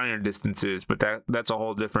like iron distances, but that's a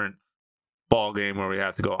whole different ball game where we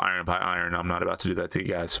have to go iron by iron. I'm not about to do that to you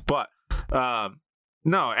guys, but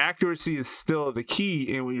no, accuracy is still the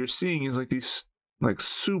key. And what you're seeing is like these like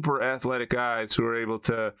super athletic guys who are able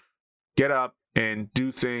to get up and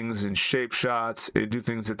do things and shape shots and do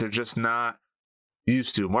things that they're just not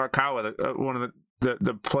used to. Mark Kawa, one of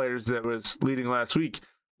the players that was leading last week,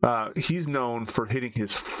 he's known for hitting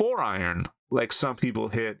his 4-iron like some people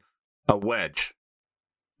hit a wedge.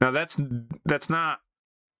 Now that's not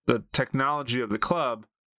the technology of the club.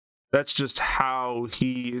 That's just how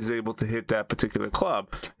he is able to hit that particular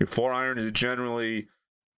club. Your 4-iron is generally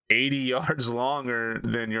 80 yards longer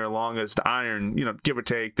than your longest iron, give or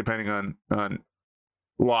take, depending on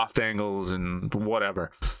loft angles and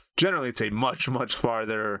whatever. Generally, it's a much, much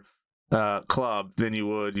farther club than you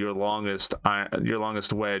would your longest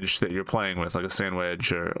wedge that you're playing with, like a sand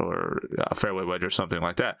wedge or a fairway wedge or something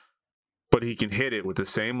like that. But he can hit it with the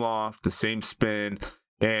same loft, the same spin,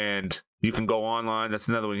 and you can go online. That's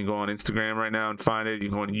another one. You can go on Instagram right now and find it. You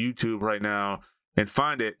can go on YouTube right now and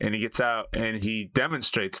find it. And he gets out and he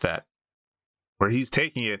demonstrates that, where he's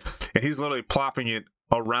taking it and he's literally plopping it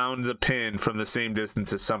around the pin from the same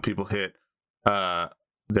distance as some people hit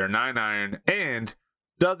their 9-iron, and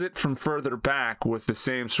does it from further back with the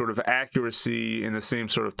same sort of accuracy and the same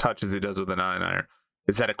sort of touch as he does with a 9-iron.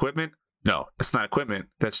 Is that equipment? No, it's not equipment.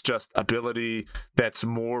 That's just ability. That's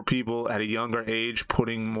more people at a younger age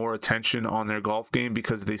putting more attention on their golf game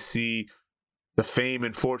because they see the fame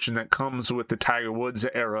and fortune that comes with the Tiger Woods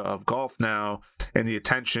era of golf now, and the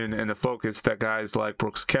attention and the focus that guys like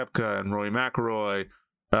Brooks Koepka and Rory McIlroy,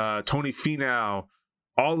 Tony Finau,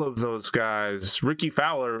 all of those guys, Ricky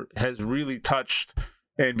Fowler has really touched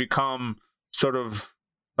and become sort of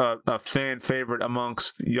a fan favorite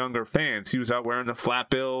amongst younger fans. He was out wearing the flat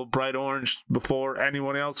bill bright orange before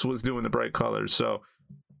anyone else was doing the bright colors. So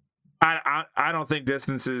I don't think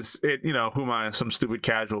distance is it. Who am I? Some stupid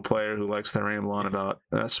casual player who likes to ramble on about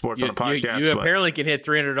sports on a podcast. You apparently can hit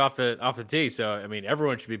 300 off the tee. So I mean,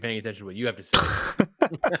 everyone should be paying attention to what you have to say.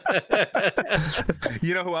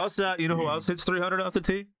 You know who else? Who else hits 300 off the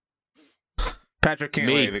tee? Patrick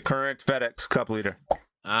Cantlay, the current FedEx Cup leader.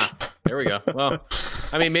 There we go. Well,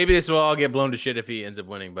 I mean, maybe this will all get blown to shit if he ends up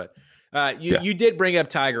winning. But you did bring up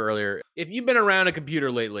Tiger earlier. If you've been around a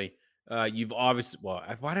computer lately, you've obviously, well,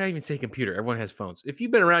 why did I even say computer? Everyone has phones. If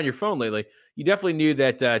you've been around your phone lately, you definitely knew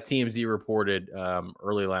that TMZ reported a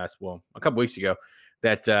couple weeks ago,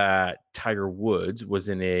 that Tiger Woods was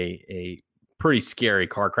in a pretty scary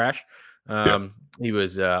car crash. He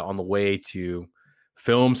was on the way to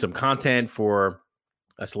film some content for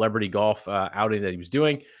a celebrity golf outing that he was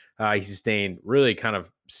doing. He sustained really kind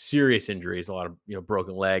of serious injuries, a lot of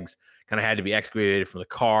broken legs, kind of had to be excavated from the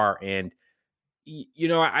car. And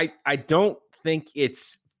I don't think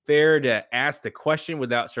it's fair to ask the question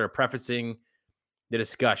without sort of prefacing the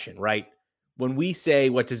discussion, right? When we say,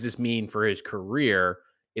 what does this mean for his career?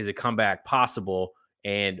 Is a comeback possible?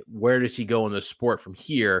 And where does he go in the sport from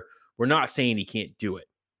here? We're not saying he can't do it,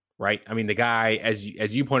 right? I mean, the guy, as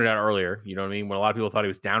you pointed out earlier, you know what I mean? When a lot of people thought he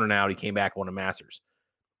was down and out, he came back, won a Masters.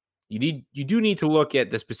 You do need to look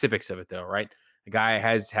at the specifics of it, though, right? The guy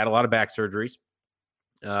has had a lot of back surgeries.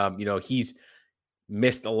 He's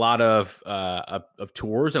missed a lot of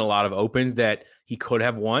tours and a lot of opens that he could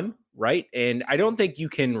have won, right? And I don't think you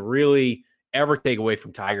can really ever take away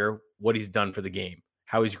from Tiger what he's done for the game,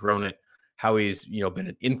 how he's grown it, how he's been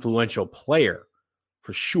an influential player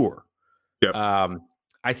for sure. Yep.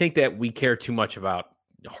 I think that we care too much about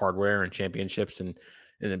hardware and championships, and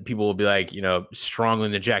then people will be like, strongly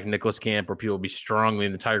in the Jack Nicklaus camp, or people will be strongly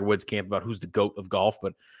in the Tiger Woods camp about who's the GOAT of golf.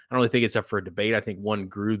 But I don't really think it's up for a debate. I think one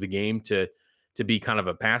grew the game to be kind of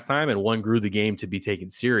a pastime, and one grew the game to be taken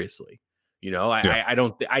seriously.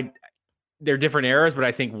 They're different eras, but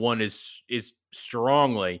I think one is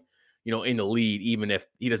strongly, in the lead, even if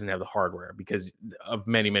he doesn't have the hardware because of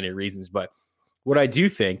many, many reasons. But what I do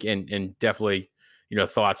think, and definitely,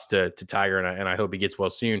 thoughts to Tiger, and I hope he gets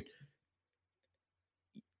well soon.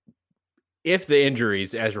 If the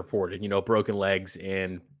injuries, as reported, broken legs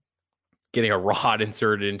and getting a rod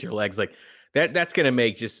inserted into your legs, like that's going to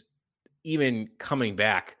make just even coming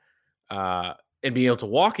back and being able to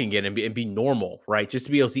walk again and be normal, right? Just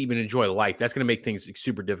to be able to even enjoy life. That's going to make things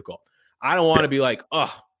super difficult. I don't want to be like,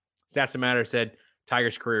 Stats That Matter said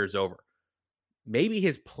Tiger's career is over. Maybe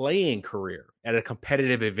his playing career at a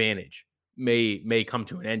competitive advantage may come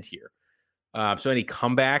to an end here. So any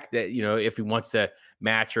comeback that, if he wants to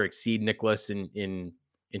match or exceed Nicklaus in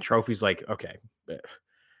trophies, like, okay,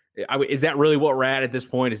 is that really what we're at this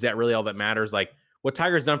point? Is that really all that matters? Like, what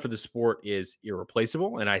Tiger's done for the sport is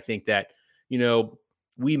irreplaceable. And I think that,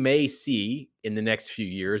 we may see in the next few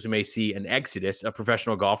years, we may see an exodus of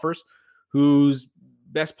professional golfers whose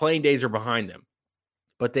best playing days are behind them.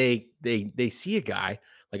 But they see a guy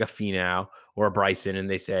like a Finau or a Bryson, and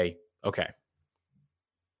they say, okay,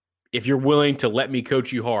 if you're willing to let me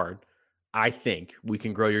coach you hard, I think we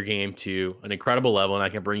can grow your game to an incredible level, and I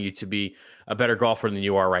can bring you to be a better golfer than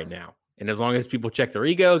you are right now. And as long as people check their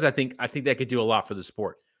egos, I think that could do a lot for the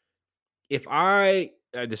sport. If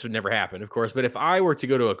this would never happen, of course, but if I were to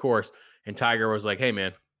go to a course and Tiger was like, hey,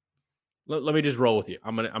 man, let me just roll with you.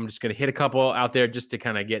 I'm just going to hit a couple out there just to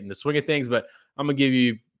kind of get in the swing of things, but I'm going to give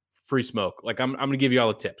you free smoke. Like, I'm going to give you all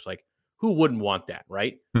the tips. Like, who wouldn't want that,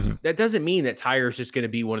 right? Mm-hmm. That doesn't mean that Tiger's just going to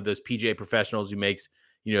be one of those PGA professionals who makes,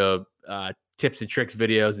 tips and tricks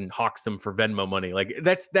videos and hawks them for Venmo money. Like,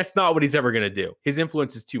 that's not what he's ever going to do. His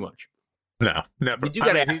influence is too much. No, never. You do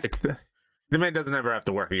got to ask the man doesn't ever have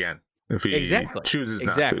to work again if he chooses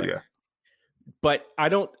not to. Yeah. But I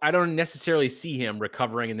don't necessarily see him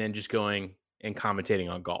recovering and then just going and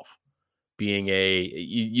commentating on golf, being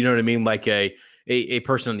you know what I mean? Like a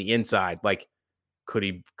person on the inside. Like, could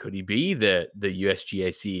he be the USGA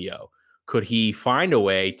CEO? Could he find a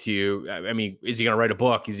way to, I mean, is he going to write a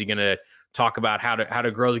book? Is he going to talk about how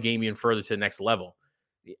to grow the game even further to the next level?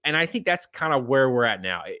 And I think that's kind of where we're at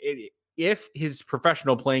now. If his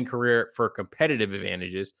professional playing career for competitive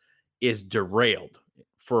advantages is derailed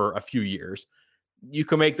for a few years, you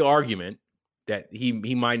can make the argument that he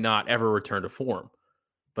might not ever return to form.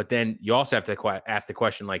 But then you also have to ask the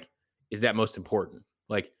question, like, is that most important?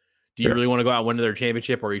 Like, do you really want to go out and win another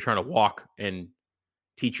championship, or are you trying to walk and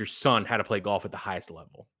teach your son how to play golf at the highest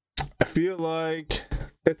level? I feel like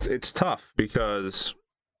it's tough because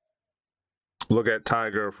look at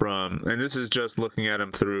Tiger and this is just looking at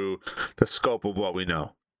him through the scope of what we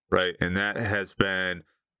know, right? And that has been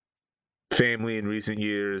family in recent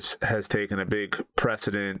years has taken a big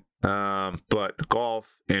precedent, but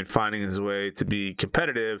golf and finding his way to be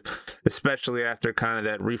competitive, especially after kind of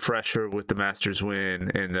that refresher with the Masters win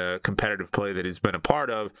and the competitive play that he's been a part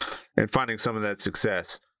of, and finding some of that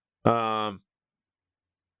success. But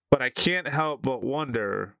I can't help but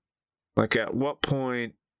wonder, like, at what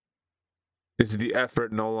point is the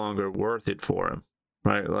effort no longer worth it for him,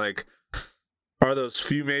 right? Like, are those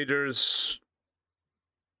few majors,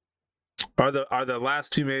 are the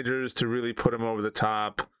last two majors to really put him over the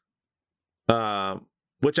top.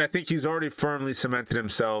 Which I think he's already firmly cemented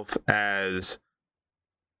himself as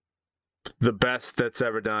the best that's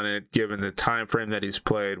ever done it, given the time frame that he's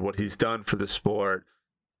played, what he's done for the sport,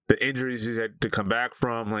 the injuries he's had to come back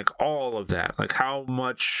from, like all of that. Like how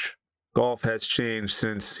much golf has changed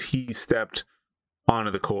since he stepped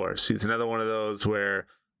onto the course. He's another one of those where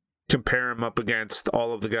compare him up against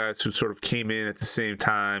all of the guys who sort of came in at the same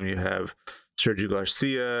time. You have Sergio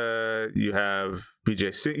Garcia, you have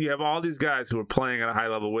BJ Singh, you have all these guys who are playing at a high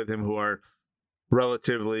level with him who are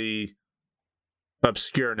relatively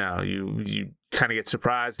obscure now. You kind of get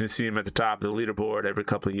surprised when you see him at the top of the leaderboard every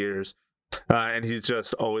couple of years. And he's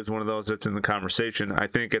just always one of those that's in the conversation. I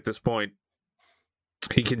think at this point,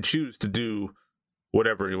 he can choose to do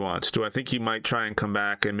whatever he wants. Do I think he might try and come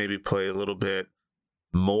back and maybe play a little bit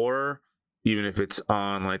more, even if it's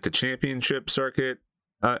on like the championship circuit?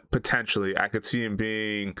 Potentially. I could see him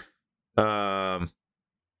being the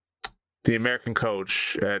American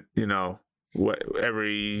coach at,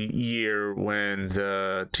 every year when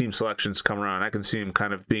the team selections come around. I can see him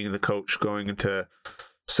kind of being the coach going into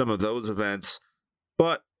some of those events.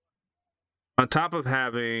 But on top of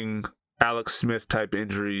having Alex Smith type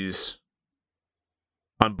injuries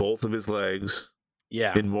on both of his legs,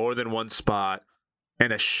 in more than one spot,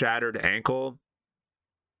 and a shattered ankle,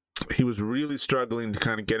 he was really struggling to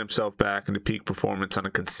kind of get himself back into peak performance on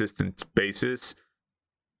a consistent basis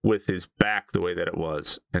with his back the way that it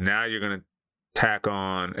was. And now you're going to tack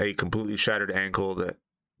on a completely shattered ankle that,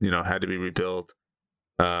 had to be rebuilt.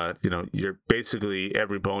 You're basically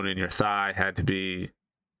every bone in your thigh had to be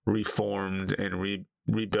reformed and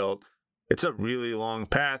rebuilt. It's a really long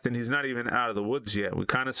path, and he's not even out of the woods yet. We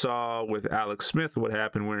kind of saw with Alex Smith what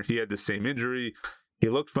happened where he had the same injury. He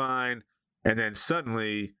looked fine, and then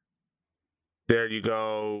suddenly, there you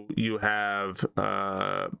go. You have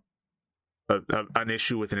an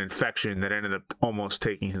issue with an infection that ended up almost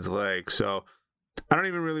taking his leg. So I don't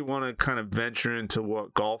even really want to kind of venture into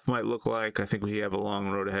what golf might look like. I think we have a long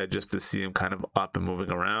road ahead just to see him kind of up and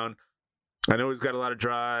moving around. I know he's got a lot of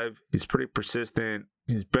drive. He's pretty persistent.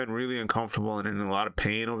 He's been really uncomfortable and in a lot of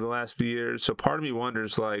pain over the last few years. So part of me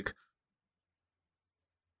wonders, like,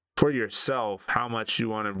 for yourself, how much you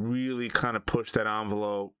want to really kind of push that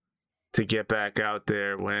envelope to get back out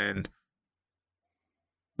there when,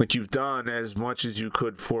 like, you've done as much as you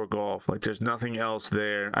could for golf. Like, there's nothing else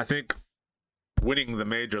there. I think winning the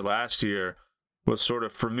major last year was sort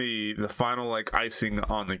of, for me, the final, like, icing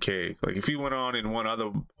on the cake. Like, if he went on and won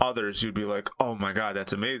others, you'd be like, oh my God,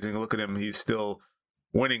 that's amazing. Look at him. He's still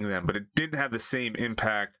winning them. But it didn't have the same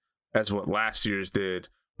impact as what last year's did,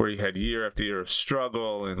 where you had year after year of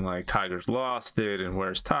struggle and, like, Tiger's lost it and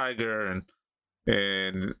where's Tiger?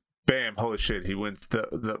 And bam, holy shit, he wins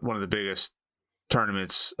the one of the biggest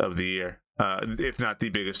tournaments of the year, if not the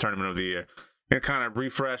biggest tournament of the year. And kind of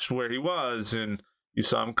refreshed where he was, and you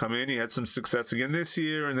saw him come in. He had some success again this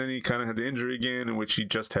year, and then he kind of had the injury again, in which he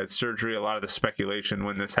just had surgery. A lot of the speculation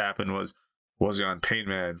when this happened was he on pain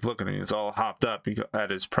meds? Look at him, he's all hopped up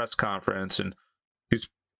at his press conference, and he's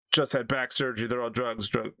just had back surgery. They're all drugs.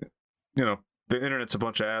 The internet's a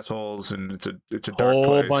bunch of assholes, and it's a dark place.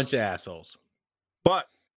 Whole bunch of assholes. But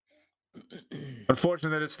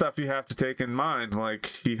unfortunately, that is stuff you have to take in mind. Like,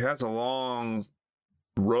 he has a long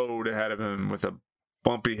road ahead of him with a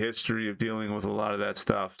bumpy history of dealing with a lot of that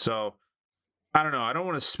stuff. So I don't know. I don't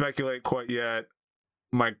want to speculate quite yet.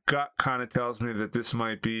 My gut kind of tells me that this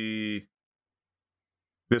might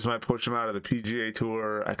push him out of the PGA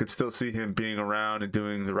Tour. I could still see him being around and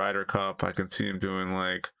doing the Ryder Cup. I could see him doing,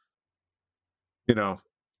 like, the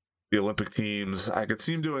Olympic teams. I could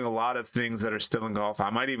see him doing a lot of things that are still in golf.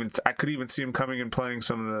 I could even see him coming and playing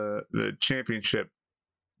some of the championship,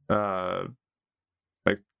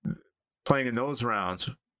 like playing in those rounds.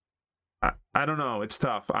 I don't know. It's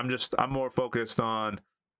tough. I'm more focused on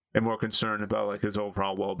and more concerned about, like, his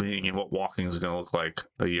overall well-being and what walking is going to look like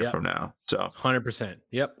a year from now. So 100%.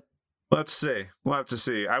 Yep. Let's see. We'll have to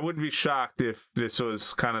see. I wouldn't be shocked if this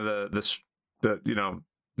was kind of the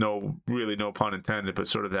no pun intended, but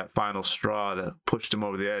sort of that final straw that pushed him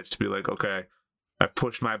over the edge to be like, okay, I've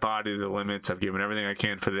pushed my body to the limits. I've given everything I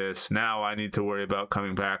can for this. Now I need to worry about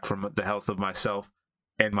coming back from the health of myself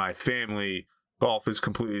and my family. Golf is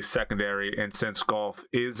completely secondary. And since golf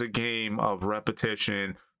is a game of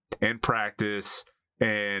repetition and practice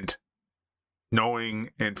and knowing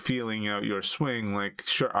and feeling out your swing, like,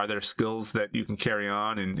 sure, are there skills that you can carry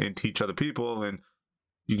on and teach other people and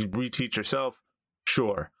you can reteach yourself?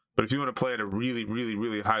 Sure. But if you want to play at a really, really,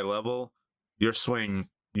 really high level, your swing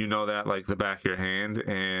you know that like the back of your hand,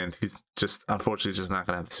 and he's just unfortunately just not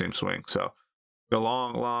going to have the same swing. So a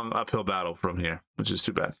long uphill battle from here, which is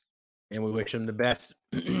too bad. And we wish him the best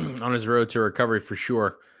on his road to recovery for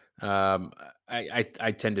sure.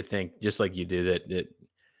 I tend to think just like you do that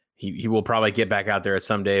he will probably get back out there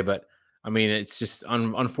someday, but I mean, it's just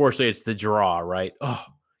unfortunately it's the draw, right? Oh,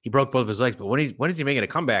 he broke both of his legs, but when is he making a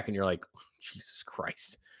comeback? And you're like, oh, Jesus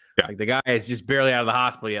Christ. Yeah. Like the guy is just barely out of the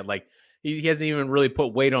hospital yet. Like he hasn't even really put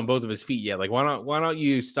weight on both of his feet yet. Like why don't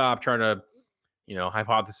you stop trying to,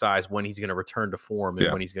 hypothesize when he's going to return to form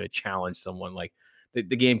and when he's going to challenge someone? Like the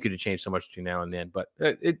game could have changed so much between now and then, but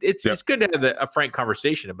it's good to have a frank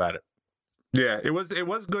conversation about it. Yeah, it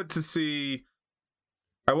was good to see.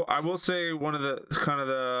 I will say one of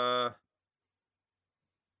the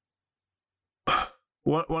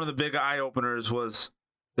one of the big eye openers was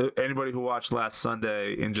anybody who watched last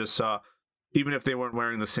Sunday and just saw, even if they weren't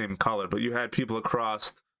wearing the same color, but you had people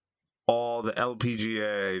across all the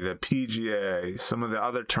LPGA, the PGA, some of the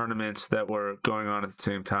other tournaments that were going on at the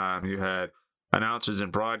same time. You had announcers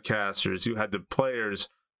and broadcasters. You had the players.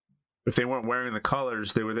 If they weren't wearing the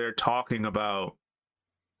colors, they were there talking about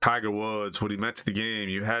Tiger Woods, what he meant to the game.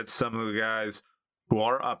 You had some of the guys who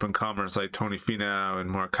are up-and-comers like Tony Finau and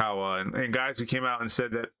Morikawa, and guys who came out and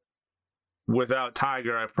said that without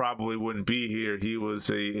Tiger, I probably wouldn't be here. He was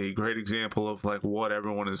a great example of like what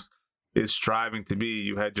everyone is striving to be.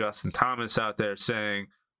 You had Justin Thomas out there saying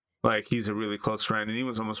like he's a really close friend, and he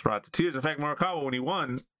was almost brought to tears. In fact, Morikawa, when he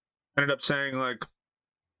won, ended up saying like,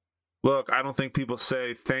 look, I don't think people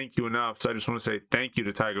say thank you enough, so I just want to say thank you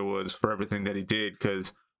to Tiger Woods for everything that he did,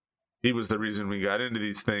 because he was the reason we got into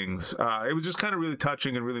these things. It was just kind of really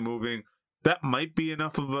touching and really moving. That might be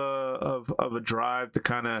enough of a drive to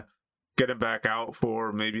kind of get him back out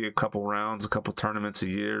for maybe a couple rounds, a couple tournaments a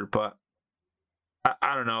year. But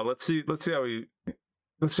I don't know. Let's see how he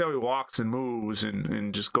walks and moves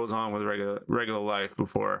and just goes on with regular life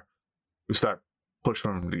before we start pushing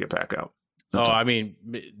him to get back out. I mean,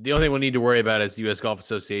 the only thing we need to worry about is the U.S. Golf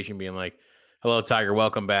Association being like, hello, Tiger,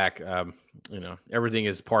 welcome back. Everything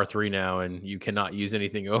is par 3 now, and you cannot use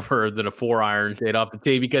anything over than a 4-iron hit off the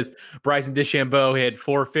tee, because Bryson DeChambeau hit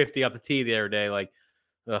 450 off the tee the other day. Like,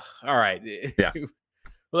 all right. Yeah.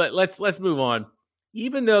 Let's move on.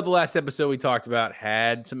 Even though the last episode we talked about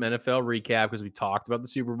had some NFL recap because we talked about the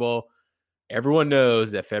Super Bowl, everyone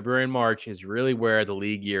knows that February and March is really where the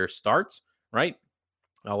league year starts, right?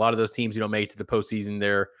 A lot of those teams who don't make it to the postseason,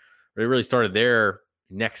 they really started their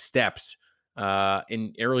next steps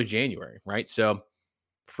in early January, right? So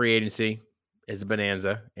free agency is a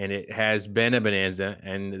bonanza, and it has been a bonanza,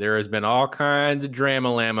 and there has been all kinds of drama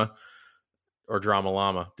llama,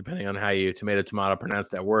 depending on how you tomato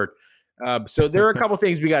pronounce that word. So there are a couple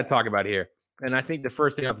things we got to talk about here. And I think the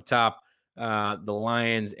first thing off the top, the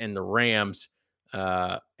Lions and the Rams,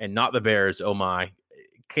 and not the Bears, oh my,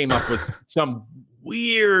 came up with some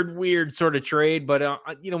weird sort of trade. But,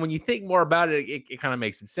 when you think more about it, it kind of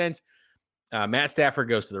makes some sense. Matt Stafford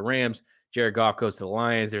goes to the Rams. Jared Goff goes to the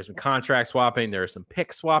Lions. There's some contract swapping. There's some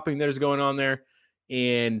pick swapping that is going on there.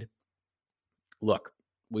 And look,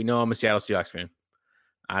 we know I'm a Seattle Seahawks fan.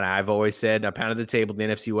 And I've always said, I pounded the table, the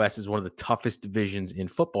NFC West is one of the toughest divisions in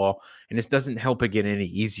football, and this doesn't help it get any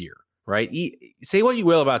easier, right? Say what you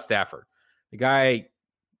will about Stafford. The guy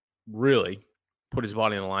really put his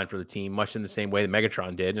body on the line for the team, much in the same way that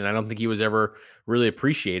Megatron did, and I don't think he was ever really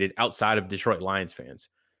appreciated outside of Detroit Lions fans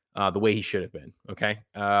the way he should have been, okay?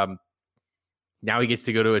 Now he gets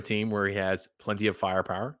to go to a team where he has plenty of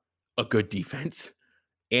firepower, a good defense,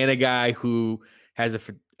 and a guy who has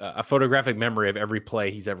a photographic memory of every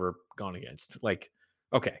play he's ever gone against. Like,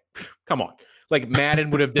 okay, come on. Like Madden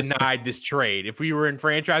would have denied this trade. If we were in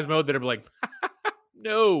franchise mode, they'd be like,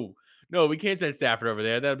 no, we can't send Stafford over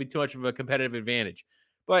there. That'll be too much of a competitive advantage.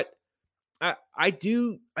 But I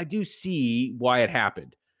do see why it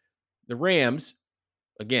happened. The Rams,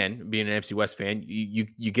 again, being an NFC West fan,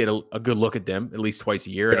 you get a good look at them at least twice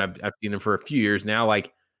a year. Yeah. And I've seen them for a few years now.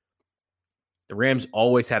 Like, the Rams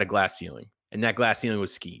always had a glass ceiling, and that glass ceiling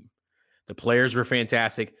was scheme. The players were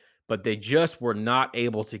fantastic, but they just were not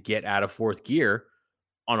able to get out of fourth gear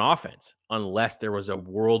on offense unless there was a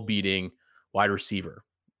world-beating wide receiver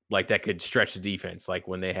like that could stretch the defense, like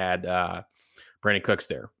when they had Brandon Cooks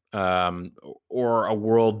there, or a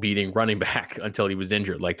world-beating running back until he was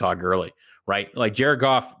injured, like Todd Gurley, right? Like Jared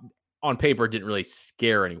Goff on paper didn't really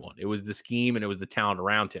scare anyone. It was the scheme and it was the talent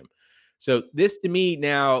around him. So this to me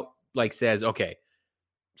now like says, okay,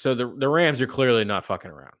 so the Rams are clearly not fucking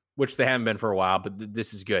around, which they haven't been for a while, but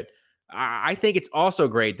this is good. I think it's also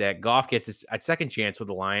great that Goff gets a second chance with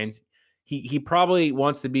the Lions. he probably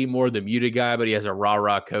wants to be more the muted guy, but he has a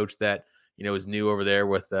rah-rah coach that, is new over there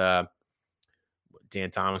with Dan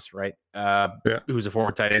Thomas, right? Who's a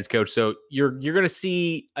former tight ends coach. So you're going to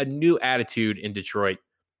see a new attitude in Detroit.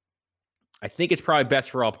 I think it's probably best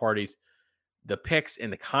for all parties. The picks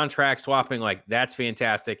and the contract swapping, like, that's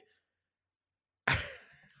fantastic.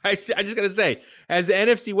 I just got to say, as an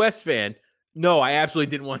NFC West fan, no, I absolutely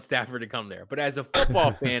didn't want Stafford to come there. But as a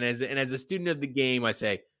football fan, as a student of the game, I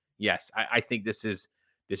say, yes, I think this is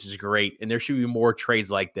great. And there should be more trades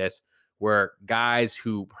like this where guys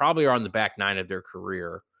who probably are on the back nine of their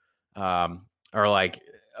career are like,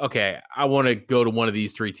 okay, I want to go to one of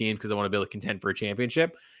these three teams because I want to be able to contend for a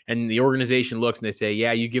championship. And the organization looks and they say,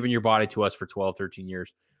 yeah, you've given your body to us for 12, 13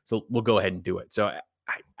 years. So we'll go ahead and do it. So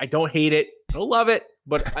I don't hate it. I don't love it,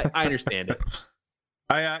 but I understand it.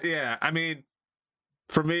 Yeah. I mean,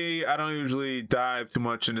 for me, I don't usually dive too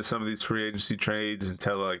much into some of these free agency trades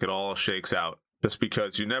until like it all shakes out, just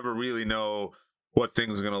because you never really know what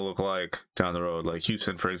things are going to look like down the road. Like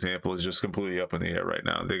Houston, for example, is just completely up in the air right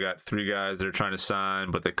now. They got 3 guys they're trying to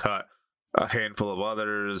sign, but they cut a handful of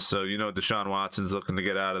others. So, Deshaun Watson's looking to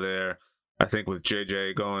get out of there. I think with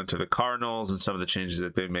JJ going to the Cardinals and some of the changes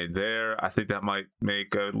that they've made there, I think that might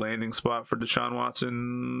make a landing spot for Deshaun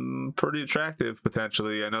Watson pretty attractive,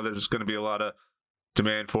 potentially. I know there's going to be a lot of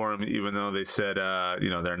demand for him, even though they said,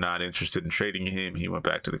 they're not interested in trading him. He went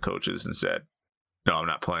back to the coaches and said, no, I'm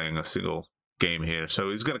not playing a single game here. So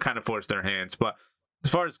he's going to kind of force their hands. But as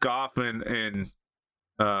far as Goff and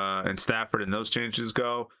Stafford and those changes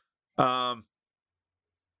go, I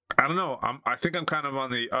don't know. I think I'm kind of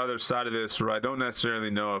on the other side of this, where I don't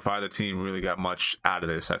necessarily know if either team really got much out of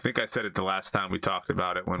this. I think I said it the last time we talked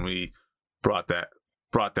about it when we brought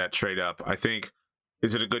that trade up. I think,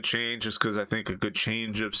 is it a good change? Just because I think a good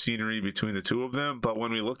change of scenery between the two of them. But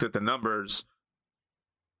when we looked at the numbers,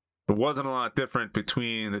 it wasn't a lot different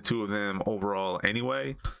between the two of them overall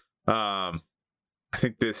anyway. I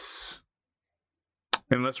think this,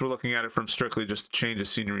 unless we're looking at it from strictly just a change of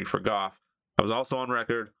scenery for Goff, I was also on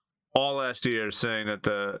record all last year saying that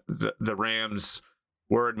the Rams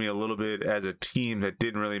worried me a little bit as a team that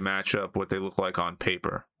didn't really match up what they look like on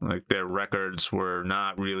paper. Like, their records were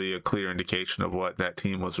not really a clear indication of what that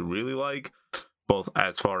team was really like, both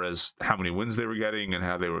as far as how many wins they were getting and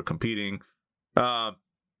how they were competing.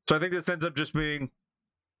 So I think this ends up just being,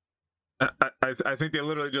 I think they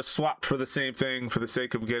literally just swapped for the same thing for the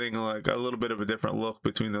sake of getting like a little bit of a different look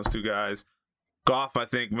between those two guys. Goff, I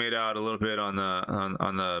think, made out a little bit on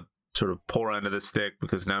the sort of poor end of the stick,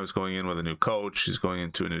 because now he's going in with a new coach. He's going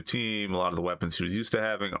into a new team. A lot of the weapons he was used to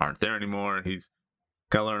having aren't there anymore. He's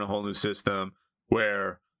got to learn a whole new system,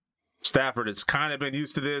 where Stafford has kind of been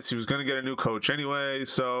used to this. He was going to get a new coach anyway,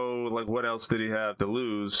 so like, what else did he have to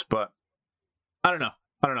lose? But I don't know.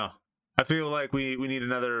 I feel like we need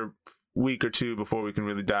another week or two before we can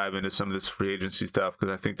really dive into some of this free agency stuff,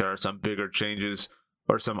 because I think there are some bigger changes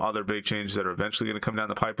or some other big changes that are eventually going to come down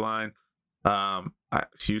the pipeline.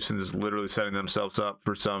 Houston is literally setting themselves up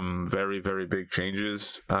for some very, very big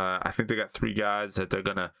changes. I think they got 3 guys that they're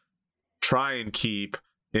going to try and keep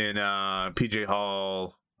in PJ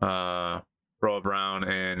Hall, Roa Brown,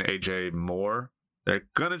 and AJ Moore. They're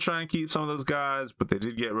going to try and keep some of those guys, but they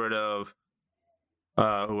did get rid of,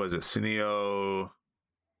 who was it? Sinio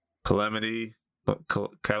Calamity?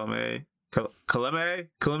 Chlamydia?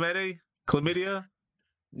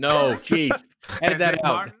 No, jeez. Edit that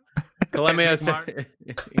out.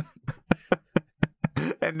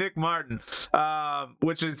 And Nick Martin,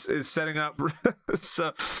 which is setting up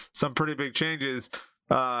some pretty big changes.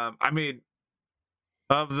 I mean,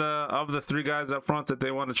 of the 3 guys up front that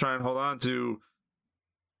they want to try and hold on to,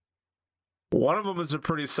 one of them is a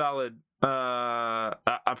pretty solid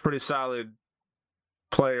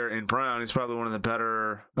player in Brown. He's probably one of the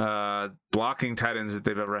better blocking tight ends that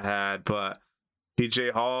they've ever had. But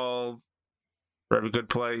PJ Hall, for every good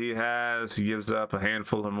play he has, he gives up a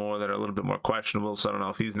handful or more that are a little bit more questionable. So I don't know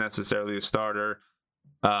if he's necessarily a starter.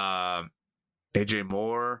 AJ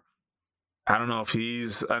Moore, I don't know if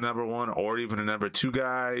he's a number 1 or even a number 2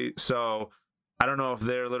 guy. So I don't know if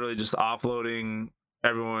they're literally just offloading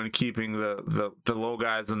everyone, keeping the low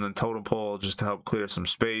guys in the totem pole just to help clear some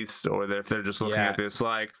space, or if they're just looking at this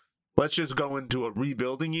like, let's just go into a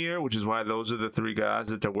rebuilding year, which is why those are the 3 guys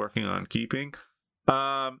that they're working on keeping.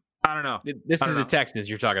 I don't know. This is the Texans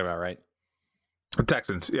you're talking about, right? The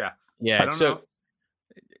Texans, yeah. Yeah. So,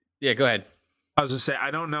 yeah, go ahead. I was just saying,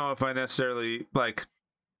 I don't know if I necessarily like.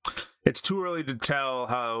 It's too early to tell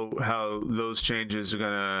how those changes are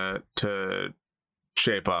gonna to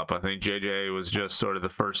shape up. I think JJ was just sort of the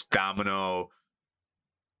first domino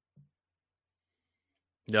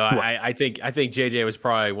No, I think JJ was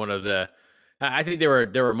probably one of the. I think there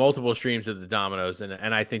were multiple streams of the dominoes,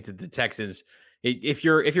 and I think that the Texans, if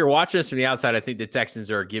you're watching this from the outside, I think the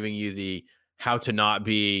Texans are giving you the how to not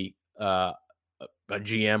be a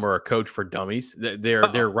GM or a coach for dummies.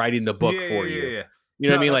 They're writing the book for you. Yeah. You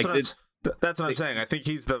know what I mean? That's what I'm saying. I think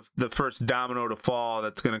he's the first domino to fall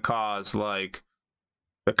that's going to cause like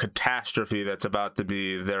the catastrophe that's about to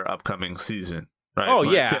be their upcoming season. Right? Oh,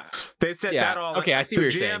 like, yeah. They set that all. Okay, I see what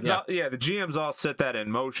you're saying. Yeah. The GMs all set that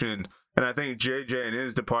in motion, and I think JJ and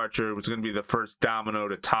his departure was going to be the first domino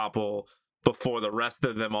to topple before the rest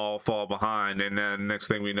of them all fall behind. And then next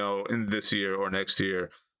thing we know, in this year or next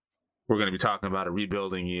year, we're going to be talking about a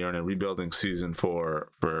rebuilding year and a rebuilding season for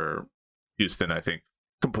Houston. I think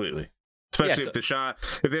completely, especially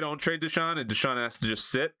if they don't trade Deshaun and Deshaun has to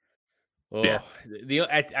just sit. Oh, yeah.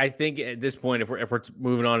 I think at this point, if we're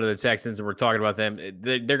moving on to the Texans and we're talking about them,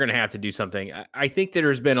 they're going to have to do something. I think that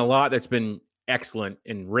there's been a lot that's been excellent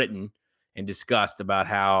and written and discussed about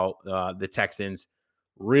how the Texans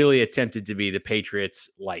really attempted to be the Patriots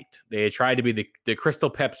light. They tried to be the Crystal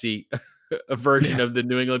Pepsi version of the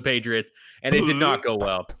New England Patriots, and it did not go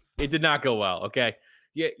well. It did not go well. Okay.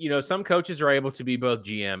 Yeah, some coaches are able to be both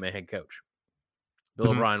GM and head coach.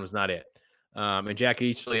 Bill O'Brien was not it. And Jack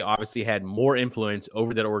Easterly obviously had more influence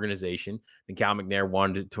over that organization than Cal McNair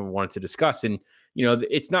wanted to discuss. And,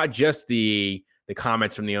 it's not just the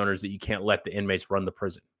comments from the owners that you can't let the inmates run the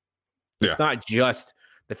prison. It's not just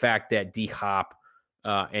the fact that D-Hop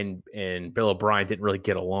and Bill O'Brien didn't really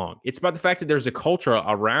get along. It's about the fact that there's a culture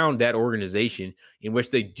around that organization in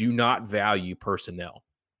which they do not value personnel.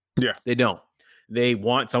 Yeah. They don't. They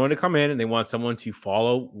want someone to come in and they want someone to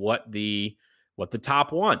follow what the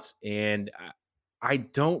top wants. And I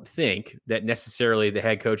don't think that necessarily the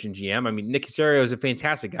head coach and GM, I mean, Nick Caserio is a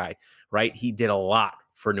fantastic guy, right? He did a lot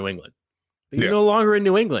for New England. But you're no longer in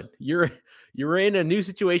New England. You're in a new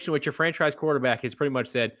situation which your franchise quarterback has pretty much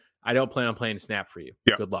said, I don't plan on playing a snap for you.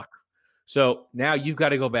 Yeah. Good luck. So now you've got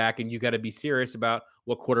to go back and you've got to be serious about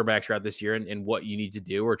what quarterbacks are out this year and what you need to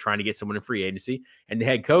do, or trying to get someone in free agency. And the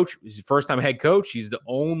head coach is the first time head coach. He's the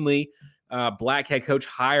only black head coach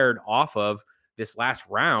hired off of this last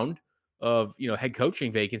round of, head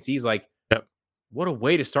coaching vacancies. Like, what a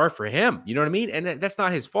way to start for him. You know what I mean? And that's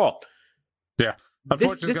not his fault. Yeah.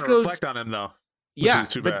 Unfortunately, it's going to reflect on him, though. Which is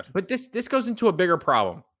too bad. But this goes into a bigger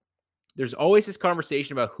problem. There's always this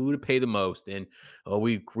conversation about who to pay the most. And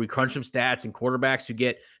we crunch some stats, and quarterbacks who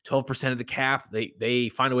get 12% of the cap, they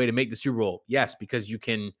find a way to make the Super Bowl. Yes, because you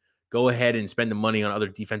can go ahead and spend the money on other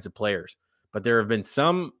defensive players. But there have been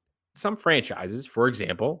some franchises, for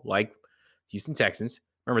example, like Houston Texans.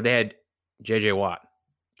 Remember, they had J.J. Watt,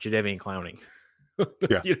 Jadeveon Clowney.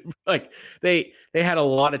 Yeah. They had a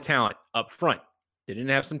lot of talent up front. They didn't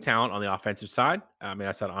have some talent on the offensive side.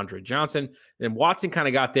 I said Andre Johnson. Then Watson kind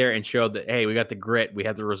of got there and showed that, hey, we got the grit. We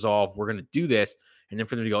have the resolve. We're going to do this. And then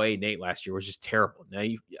for them to go 8-8 last year was just terrible. Now,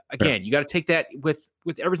 you got to take that with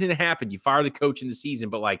everything that happened. You fire the coach in the season.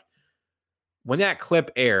 But, like, when that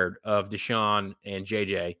clip aired of Deshaun and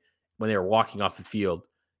JJ, when they were walking off the field,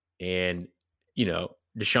 and,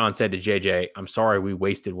 Deshaun said to JJ, I'm sorry we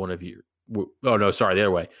wasted one of your – oh, no, sorry, the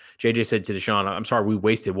other way. JJ said to Deshaun, I'm sorry we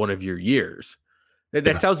wasted one of your years. That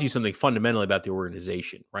tells you something fundamentally about the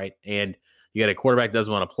organization, right? And you got a quarterback that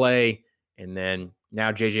doesn't want to play, and then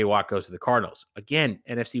now J.J. Watt goes to the Cardinals. Again,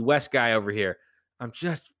 NFC West guy over here. I'm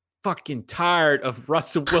just fucking tired of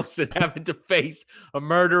Russell Wilson having to face a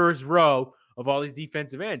murderer's row of all these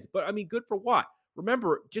defensive ends. But, I mean, good for Watt.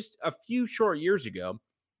 Remember, just a few short years ago,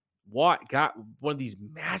 Watt got one of these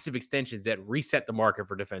massive extensions that reset the market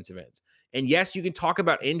for defensive ends. And yes, you can talk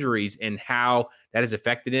about injuries and how that has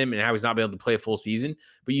affected him and how he's not been able to play a full season,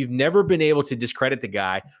 but you've never been able to discredit the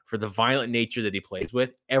guy for the violent nature that he plays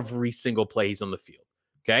with every single play he's on the field.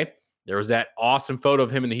 Okay? There was that awesome photo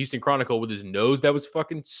of him in the Houston Chronicle with his nose that was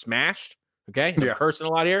fucking smashed. Okay? I'm cursing a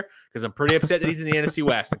lot here because I'm pretty upset that he's in the NFC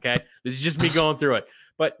West. Okay? This is just me going through it.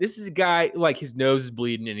 But this is a guy, like, his nose is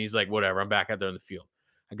bleeding and he's like, whatever, I'm back out there in the field.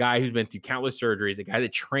 A guy who's been through countless surgeries, a guy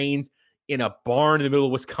that trains in a barn in the middle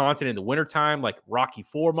of Wisconsin in the wintertime, like Rocky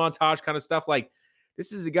IV montage kind of stuff. Like,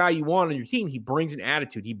 this is a guy you want on your team. He brings an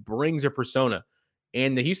attitude. He brings a persona.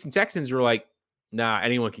 And the Houston Texans were like, nah,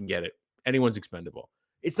 anyone can get it. Anyone's expendable.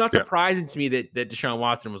 It's not surprising to me that Deshaun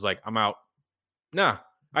Watson was like, I'm out. Nah,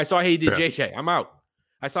 I saw how you did JJ. I'm out.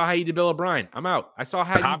 I saw how you did Bill O'Brien. I'm out. I saw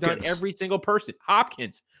how you've done every single person.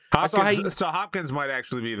 Hopkins. So Hopkins might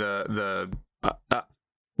actually be the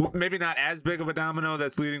maybe not as big of a domino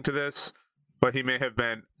that's leading to this, but he may have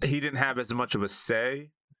been. He didn't have as much of a say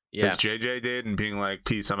as JJ did, and being like,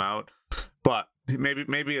 "Peace, I'm out." But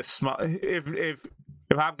maybe a small. If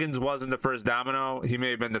if Hopkins wasn't the first domino, he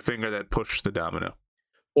may have been the finger that pushed the domino.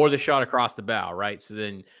 Or the shot across the bow, right? So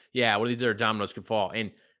then, yeah, one of these other dominoes could fall.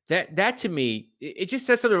 And that to me, it just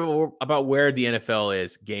says something about where the NFL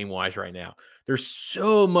is game-wise right now. There's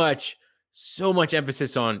so much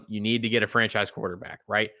emphasis on you need to get a franchise quarterback,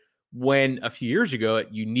 right? When a few years ago,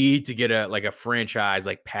 you need to get a franchise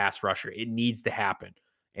like pass rusher. It needs to happen.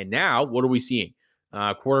 And now, what are we seeing?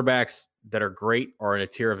 Quarterbacks that are great are in a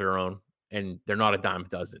tier of their own, and they're not a dime a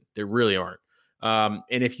dozen. They really aren't. And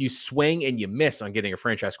if you swing and you miss on getting a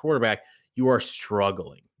franchise quarterback, you are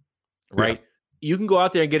struggling, right? Yeah. You can go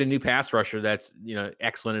out there and get a new pass rusher that's,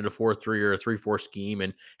 excellent in a 4-3 or a 3-4 scheme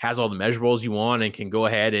and has all the measurables you want and can go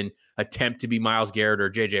ahead and attempt to be Myles Garrett or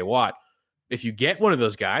JJ Watt. If you get one of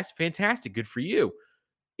those guys, fantastic, good for you.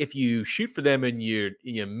 If you shoot for them and you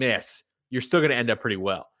miss, you're still going to end up pretty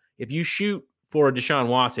well. If you shoot for a Deshaun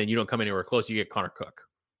Watson, you don't come anywhere close, you get Connor Cook.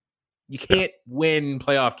 You can't win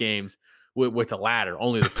playoff games with the latter,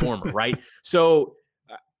 only the former, right? So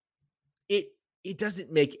it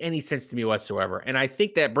doesn't make any sense to me whatsoever. And I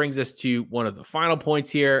think that brings us to one of the final points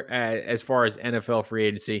here as far as NFL free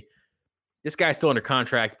agency. This guy's still under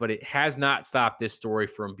contract, but it has not stopped this story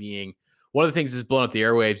from being one of the things that's blown up the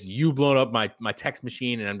airwaves. You've blown up my text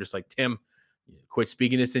machine, and I'm just like, Tim, quit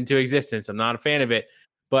speaking this into existence. I'm not a fan of it.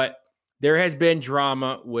 But there has been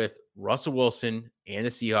drama with Russell Wilson and the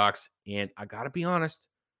Seahawks, and I got to be honest,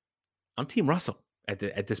 I'm Team Russell at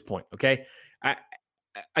this point, okay?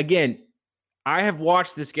 I have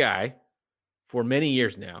watched this guy for many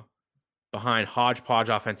years now behind hodgepodge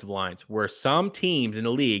offensive lines where some teams in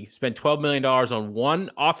the league spend $12 million on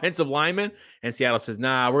one offensive lineman, and Seattle says,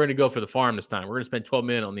 nah, we're going to go for the farm this time. We're going to spend $12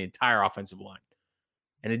 million on the entire offensive line.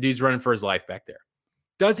 And the dude's running for his life back there.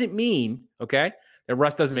 Doesn't mean, okay, that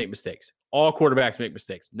Russ doesn't make mistakes. All quarterbacks make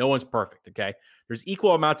mistakes. No one's perfect, okay? There's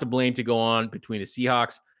equal amounts of blame to go on between the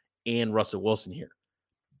Seahawks and Russell Wilson here.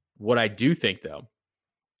 What I do think, though,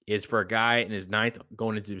 is for a guy in his 9th,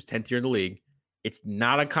 going into his 10th year in the league, it's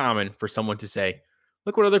not uncommon for someone to say,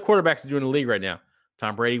 look what other quarterbacks are doing in the league right now.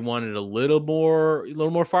 Tom Brady wanted a little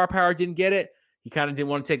more firepower, didn't get it. He kind of didn't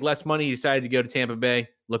want to take less money. He decided to go to Tampa Bay.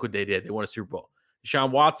 Look what they did. They won a Super Bowl.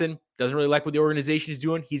 Deshaun Watson doesn't really like what the organization is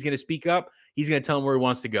doing. He's going to speak up. He's going to tell him where he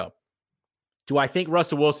wants to go. Do I think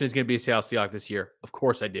Russell Wilson is going to be a Seattle Seahawks this year? Of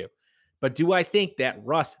course I do. But do I think that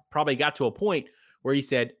Russ probably got to a point where he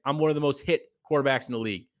said, I'm one of the most hit quarterbacks in the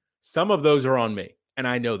league? Some of those are on me, and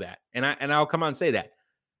I know that. And I'll come out and say that.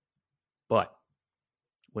 But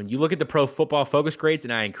when you look at the Pro Football Focus grades,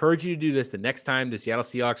 and I encourage you to do this the next time the Seattle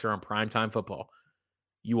Seahawks are on primetime football,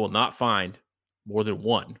 you will not find more than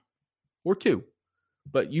one or two,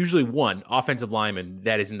 but usually one offensive lineman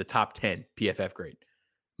that is in the top 10 PFF grade.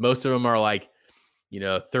 Most of them are like,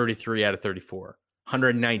 33 out of 34,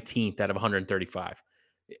 119th out of 135.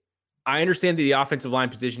 I understand that the offensive line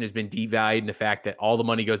position has been devalued in the fact that all the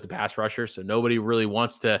money goes to pass rushers, so nobody really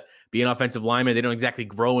wants to be an offensive lineman. They don't exactly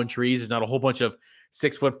grow in trees. There's not a whole bunch of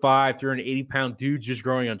 6'5", 380-pound dudes just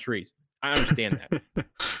growing on trees. I understand that.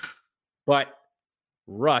 But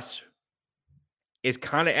Russ is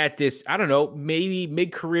kind of at this, I don't know, maybe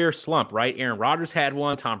mid-career slump, right? Aaron Rodgers had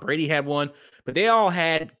one, Tom Brady had one, but they all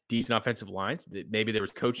had decent offensive lines. Maybe there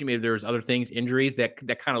was coaching, maybe there was other things, injuries that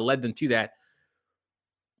kind of led them to that.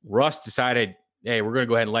 Russ decided, hey, we're going to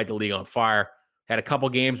go ahead and light the league on fire. Had a couple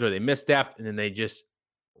games where they misstepped, and then they just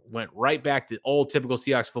went right back to old typical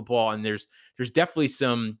Seahawks football, and there's definitely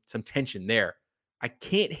some tension there. I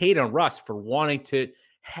can't hate on Russ for wanting to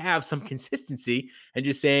have some consistency and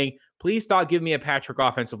just saying, please stop giving me a Patrick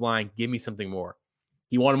offensive line. Give me something more.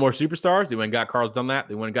 He wanted more superstars. They went and got Carl Dunlap.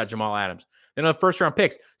 They went and got Jamal Adams. They don't have first-round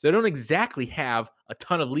picks, so they don't exactly have a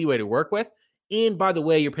ton of leeway to work with. And by the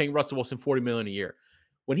way, you're paying Russell Wilson $40 million a year.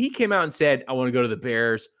 When he came out and said, I want to go to the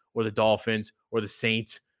Bears or the Dolphins or the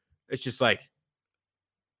Saints, it's just like,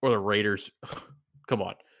 or the Raiders. Come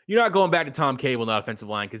on. You're not going back to Tom Cable, not offensive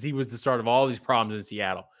line, because he was the start of all these problems in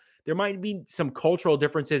Seattle. There might be some cultural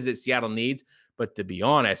differences that Seattle needs, but to be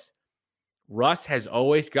honest, Russ has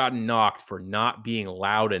always gotten knocked for not being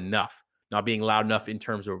loud enough in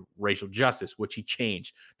terms of racial justice, which he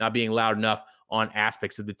changed, not being loud enough on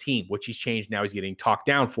aspects of the team, which he's changed. Now he's getting talked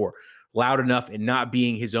down for. Loud enough and not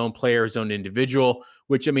being his own player, his own individual,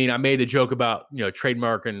 which, I mean, I made the joke about,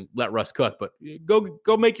 trademark and let Russ cook, but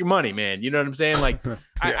go make your money, man. You know what I'm saying? Like, yeah.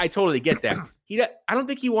 I totally get that. I don't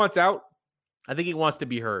think he wants out. I think he wants to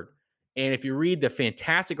be heard. And if you read the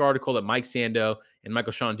fantastic article that Mike Sando and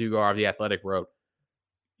Michael Sean Dugar of The Athletic wrote,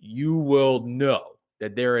 you will know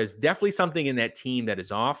that there is definitely something in that team that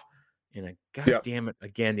is off. And damn it,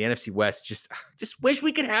 again, the NFC West, just wish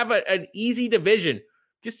we could have an easy division.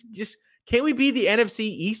 Just Can't we be the NFC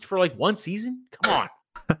East for like one season? Come on.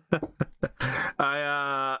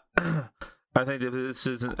 I think if this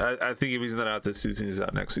isn't, I think if he's not out this season, he's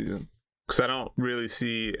out next season. Because I don't really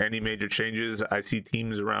see any major changes. I see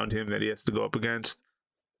teams around him that he has to go up against,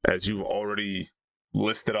 as you've already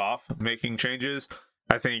listed off, making changes.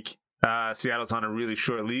 I think Seattle's on a really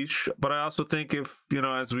short leash, but I also think if,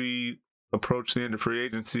 as we approach the end of free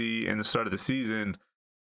agency and the start of the season,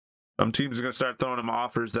 some teams are going to start throwing them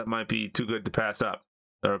offers that might be too good to pass up.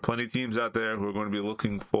 There are plenty of teams out there who are going to be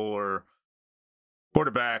looking for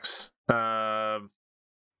quarterbacks.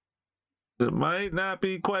 It might not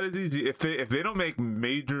be quite as easy if they don't make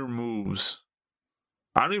major moves.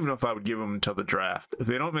 I don't even know if I would give them until the draft. If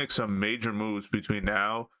they don't make some major moves between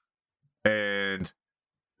now and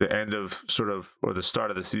the end of or the start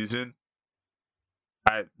of the season,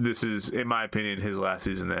 this is, in my opinion, his last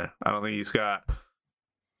season there. I don't think he's got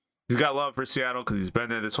love for Seattle because he's been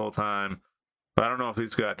there this whole time. But I don't know if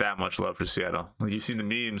he's got that much love for Seattle. You've seen the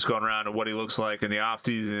memes going around of what he looks like in the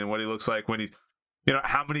offseason and what he looks like when he's,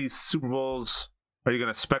 how many Super Bowls are you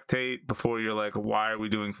going to spectate before you're like, why are we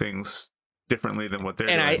doing things differently than what they're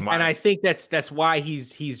doing? And I think that's why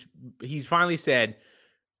he's finally said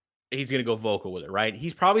he's going to go vocal with it, right?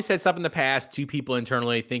 He's probably said stuff in the past to people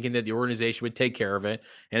internally thinking that the organization would take care of it.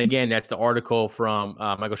 And again, that's the article from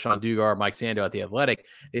Michael Sean Dugar, Mike Sando at The Athletic.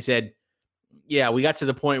 They said, yeah, we got to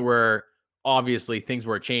the point where obviously things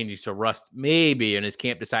were changing. So Russ maybe in his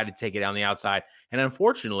camp decided to take it down the outside. And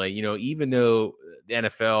unfortunately, even though the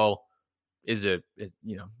NFL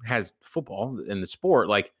has football in the sport,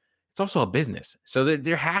 like it's also a business. So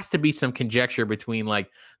there has to be some conjecture between like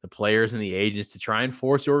the players and the agents to try and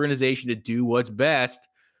force the organization to do what's best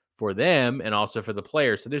for them and also for the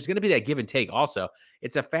players. So there's going to be that give and take also.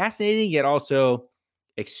 It's a fascinating yet also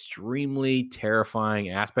extremely terrifying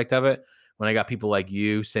aspect of it. When I got people like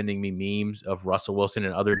you sending me memes of Russell Wilson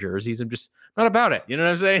and other jerseys, I'm just not about it. You know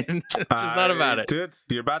what I'm saying? Just not about it. Dude,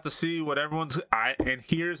 you're about to see what everyone's... and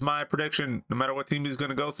here's my prediction, no matter what team he's going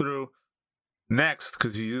to go through next,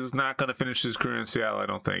 because he's not going to finish his career in Seattle, I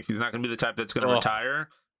don't think. He's not going to be the type that's going to retire.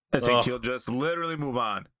 I think he'll just literally move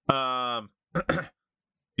on.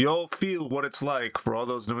 You'll feel what it's like for all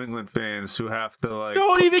those New England fans who have to like...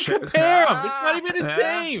 Don't even compare him. It's not even his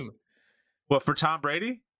team. What, for Tom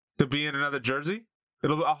Brady to be in another jersey?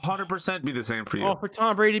 It'll 100% be the same for you. Oh, for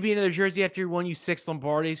Tom Brady to be in another jersey after he won you 6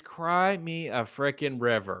 Lombardis, cry me a freaking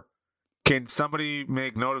river. Can somebody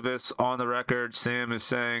make note of this on the record? Sam is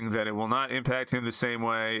saying that it will not impact him the same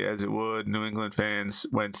way as it would New England fans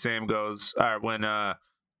when Sam goes, or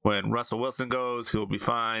when Russell Wilson goes, he'll be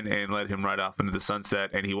fine and let him ride off into the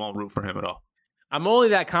sunset, and he won't root for him at all. I'm only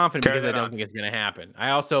that confident because I don't think it's going to happen. I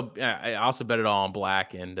also bet it all on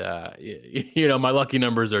black, and my lucky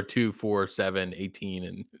numbers are 2, 4, 7, 18,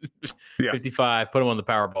 and 55. Put them on the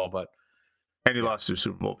Powerball, and you lost your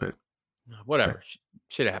Super Bowl pick. Whatever,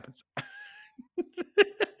 shit happens.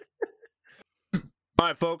 All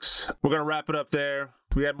right, folks, we're gonna wrap it up there.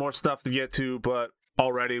 We had more stuff to get to, but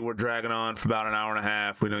already we're dragging on for about an hour and a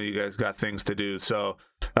half. We know you guys got things to do, so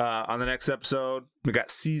on the next episode, we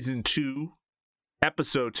got season 2.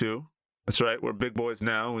 Episode 2. That's right. We're big boys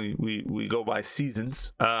now. We go by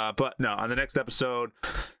seasons. But no, on the next episode,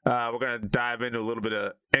 we're going to dive into a little bit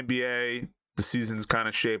of NBA. The season's kind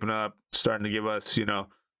of shaping up, starting to give us, who to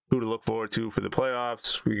look forward to for the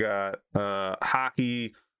playoffs. We got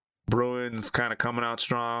hockey, Bruins kind of coming out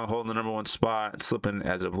strong, holding the number 1 spot and slipping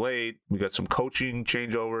as of late. We got some coaching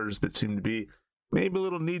changeovers that seem to be maybe a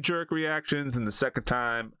little knee-jerk reactions. And the second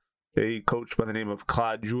time, a coach by the name of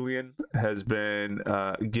Claude Julien has been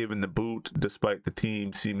given the boot despite the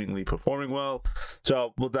team seemingly performing well.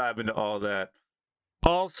 So we'll dive into all that.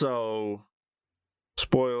 Also,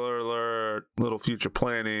 spoiler alert, little future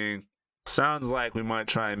planning. Sounds like we might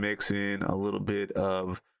try and mix in a little bit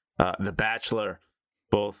of The Bachelor,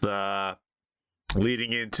 both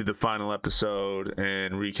leading into the final episode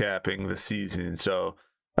and recapping the season. So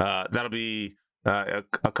that'll be a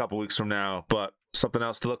couple weeks from now, but something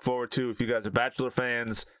else to look forward to. If you guys are Bachelor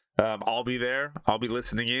fans, I'll be there. I'll be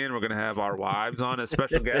listening in. We're going to have our wives on as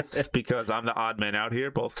special guests because I'm the odd man out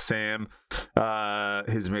here. Both Sam,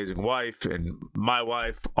 his amazing wife, and my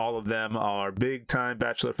wife, all of them are big-time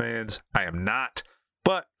Bachelor fans. I am not,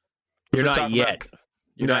 but... You're not yet.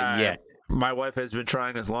 You're not yet. My wife has been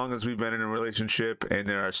trying as long as we've been in a relationship, and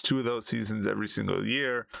there are 2 of those seasons every single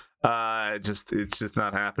year. It's just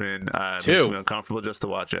not happening. It makes me uncomfortable just to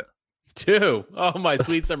watch it. 2. Oh, my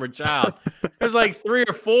sweet summer child. There's like 3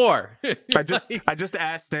 or 4. I just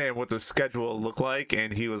asked Sam what the schedule looked like,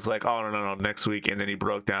 and he was like, "Oh no, next week." And then he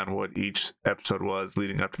broke down what each episode was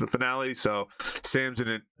leading up to the finale. So Sam's in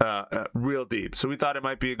it real deep. So we thought it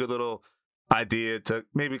might be a good little idea to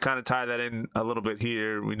maybe kind of tie that in a little bit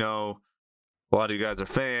here. We know a lot of you guys are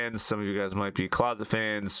fans. Some of you guys might be closet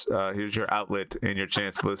fans. Here's your outlet and your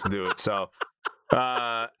chance to listen to it. So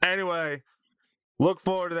anyway. Look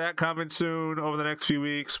forward to that coming soon over the next few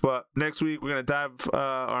weeks. But next week we're gonna dive, or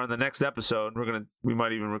on the next episode, we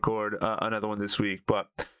might even record another one this week. But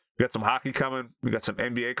we got some hockey coming, we got some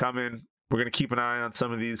NBA coming. We're gonna keep an eye on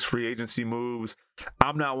some of these free agency moves.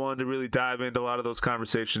 I'm not one to really dive into a lot of those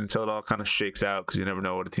conversations until it all kind of shakes out, because you never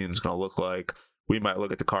know what a team's gonna look like. We might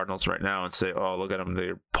look at the Cardinals right now and say, "Oh, look at them;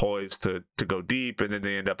 they're poised to go deep," and then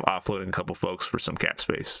they end up offloading a couple folks for some cap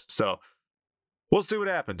space. So we'll see what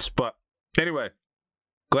happens. But anyway.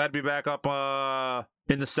 Glad to be back up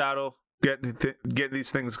in the saddle, getting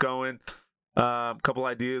these things going. Couple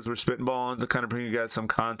ideas we're spitballing to kind of bring you guys some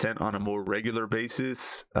content on a more regular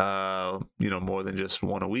basis, more than just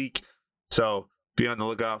one a week. So be on the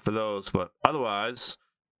lookout for those. But otherwise,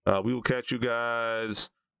 we will catch you guys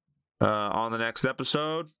on the next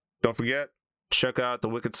episode. Don't forget, check out the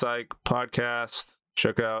Wicked Psych podcast.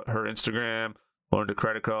 Check out her Instagram, Lauren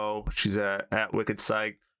DeCredico. She's at Wicked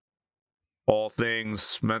Psych. All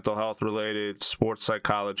things mental health related, sports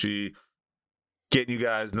psychology, getting you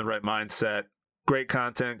guys in the right mindset. Great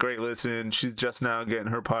content, great listen. She's just now getting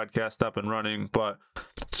her podcast up and running, but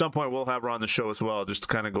at some point we'll have her on the show as well, just to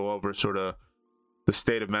kind of go over sort of the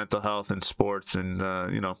state of mental health in sports and,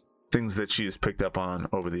 things that she has picked up on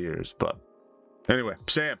over the years. But anyway,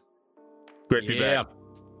 Sam, great to be back.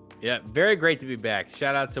 Yeah, very great to be back.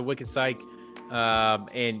 Shout out to Wicked Psych.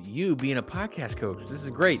 And you being a podcast coach. This is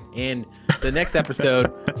great. And the next episode,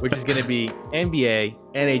 which is going to be NBA,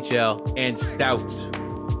 NHL, and Stouts.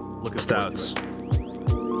 Looking Stouts. All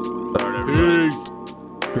right, everybody.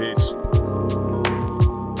 Peace.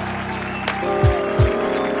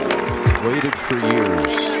 Waited for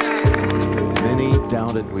years. Many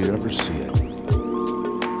doubted we'd ever see it.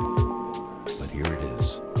 But here it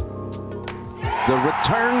is. The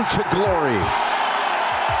return to glory.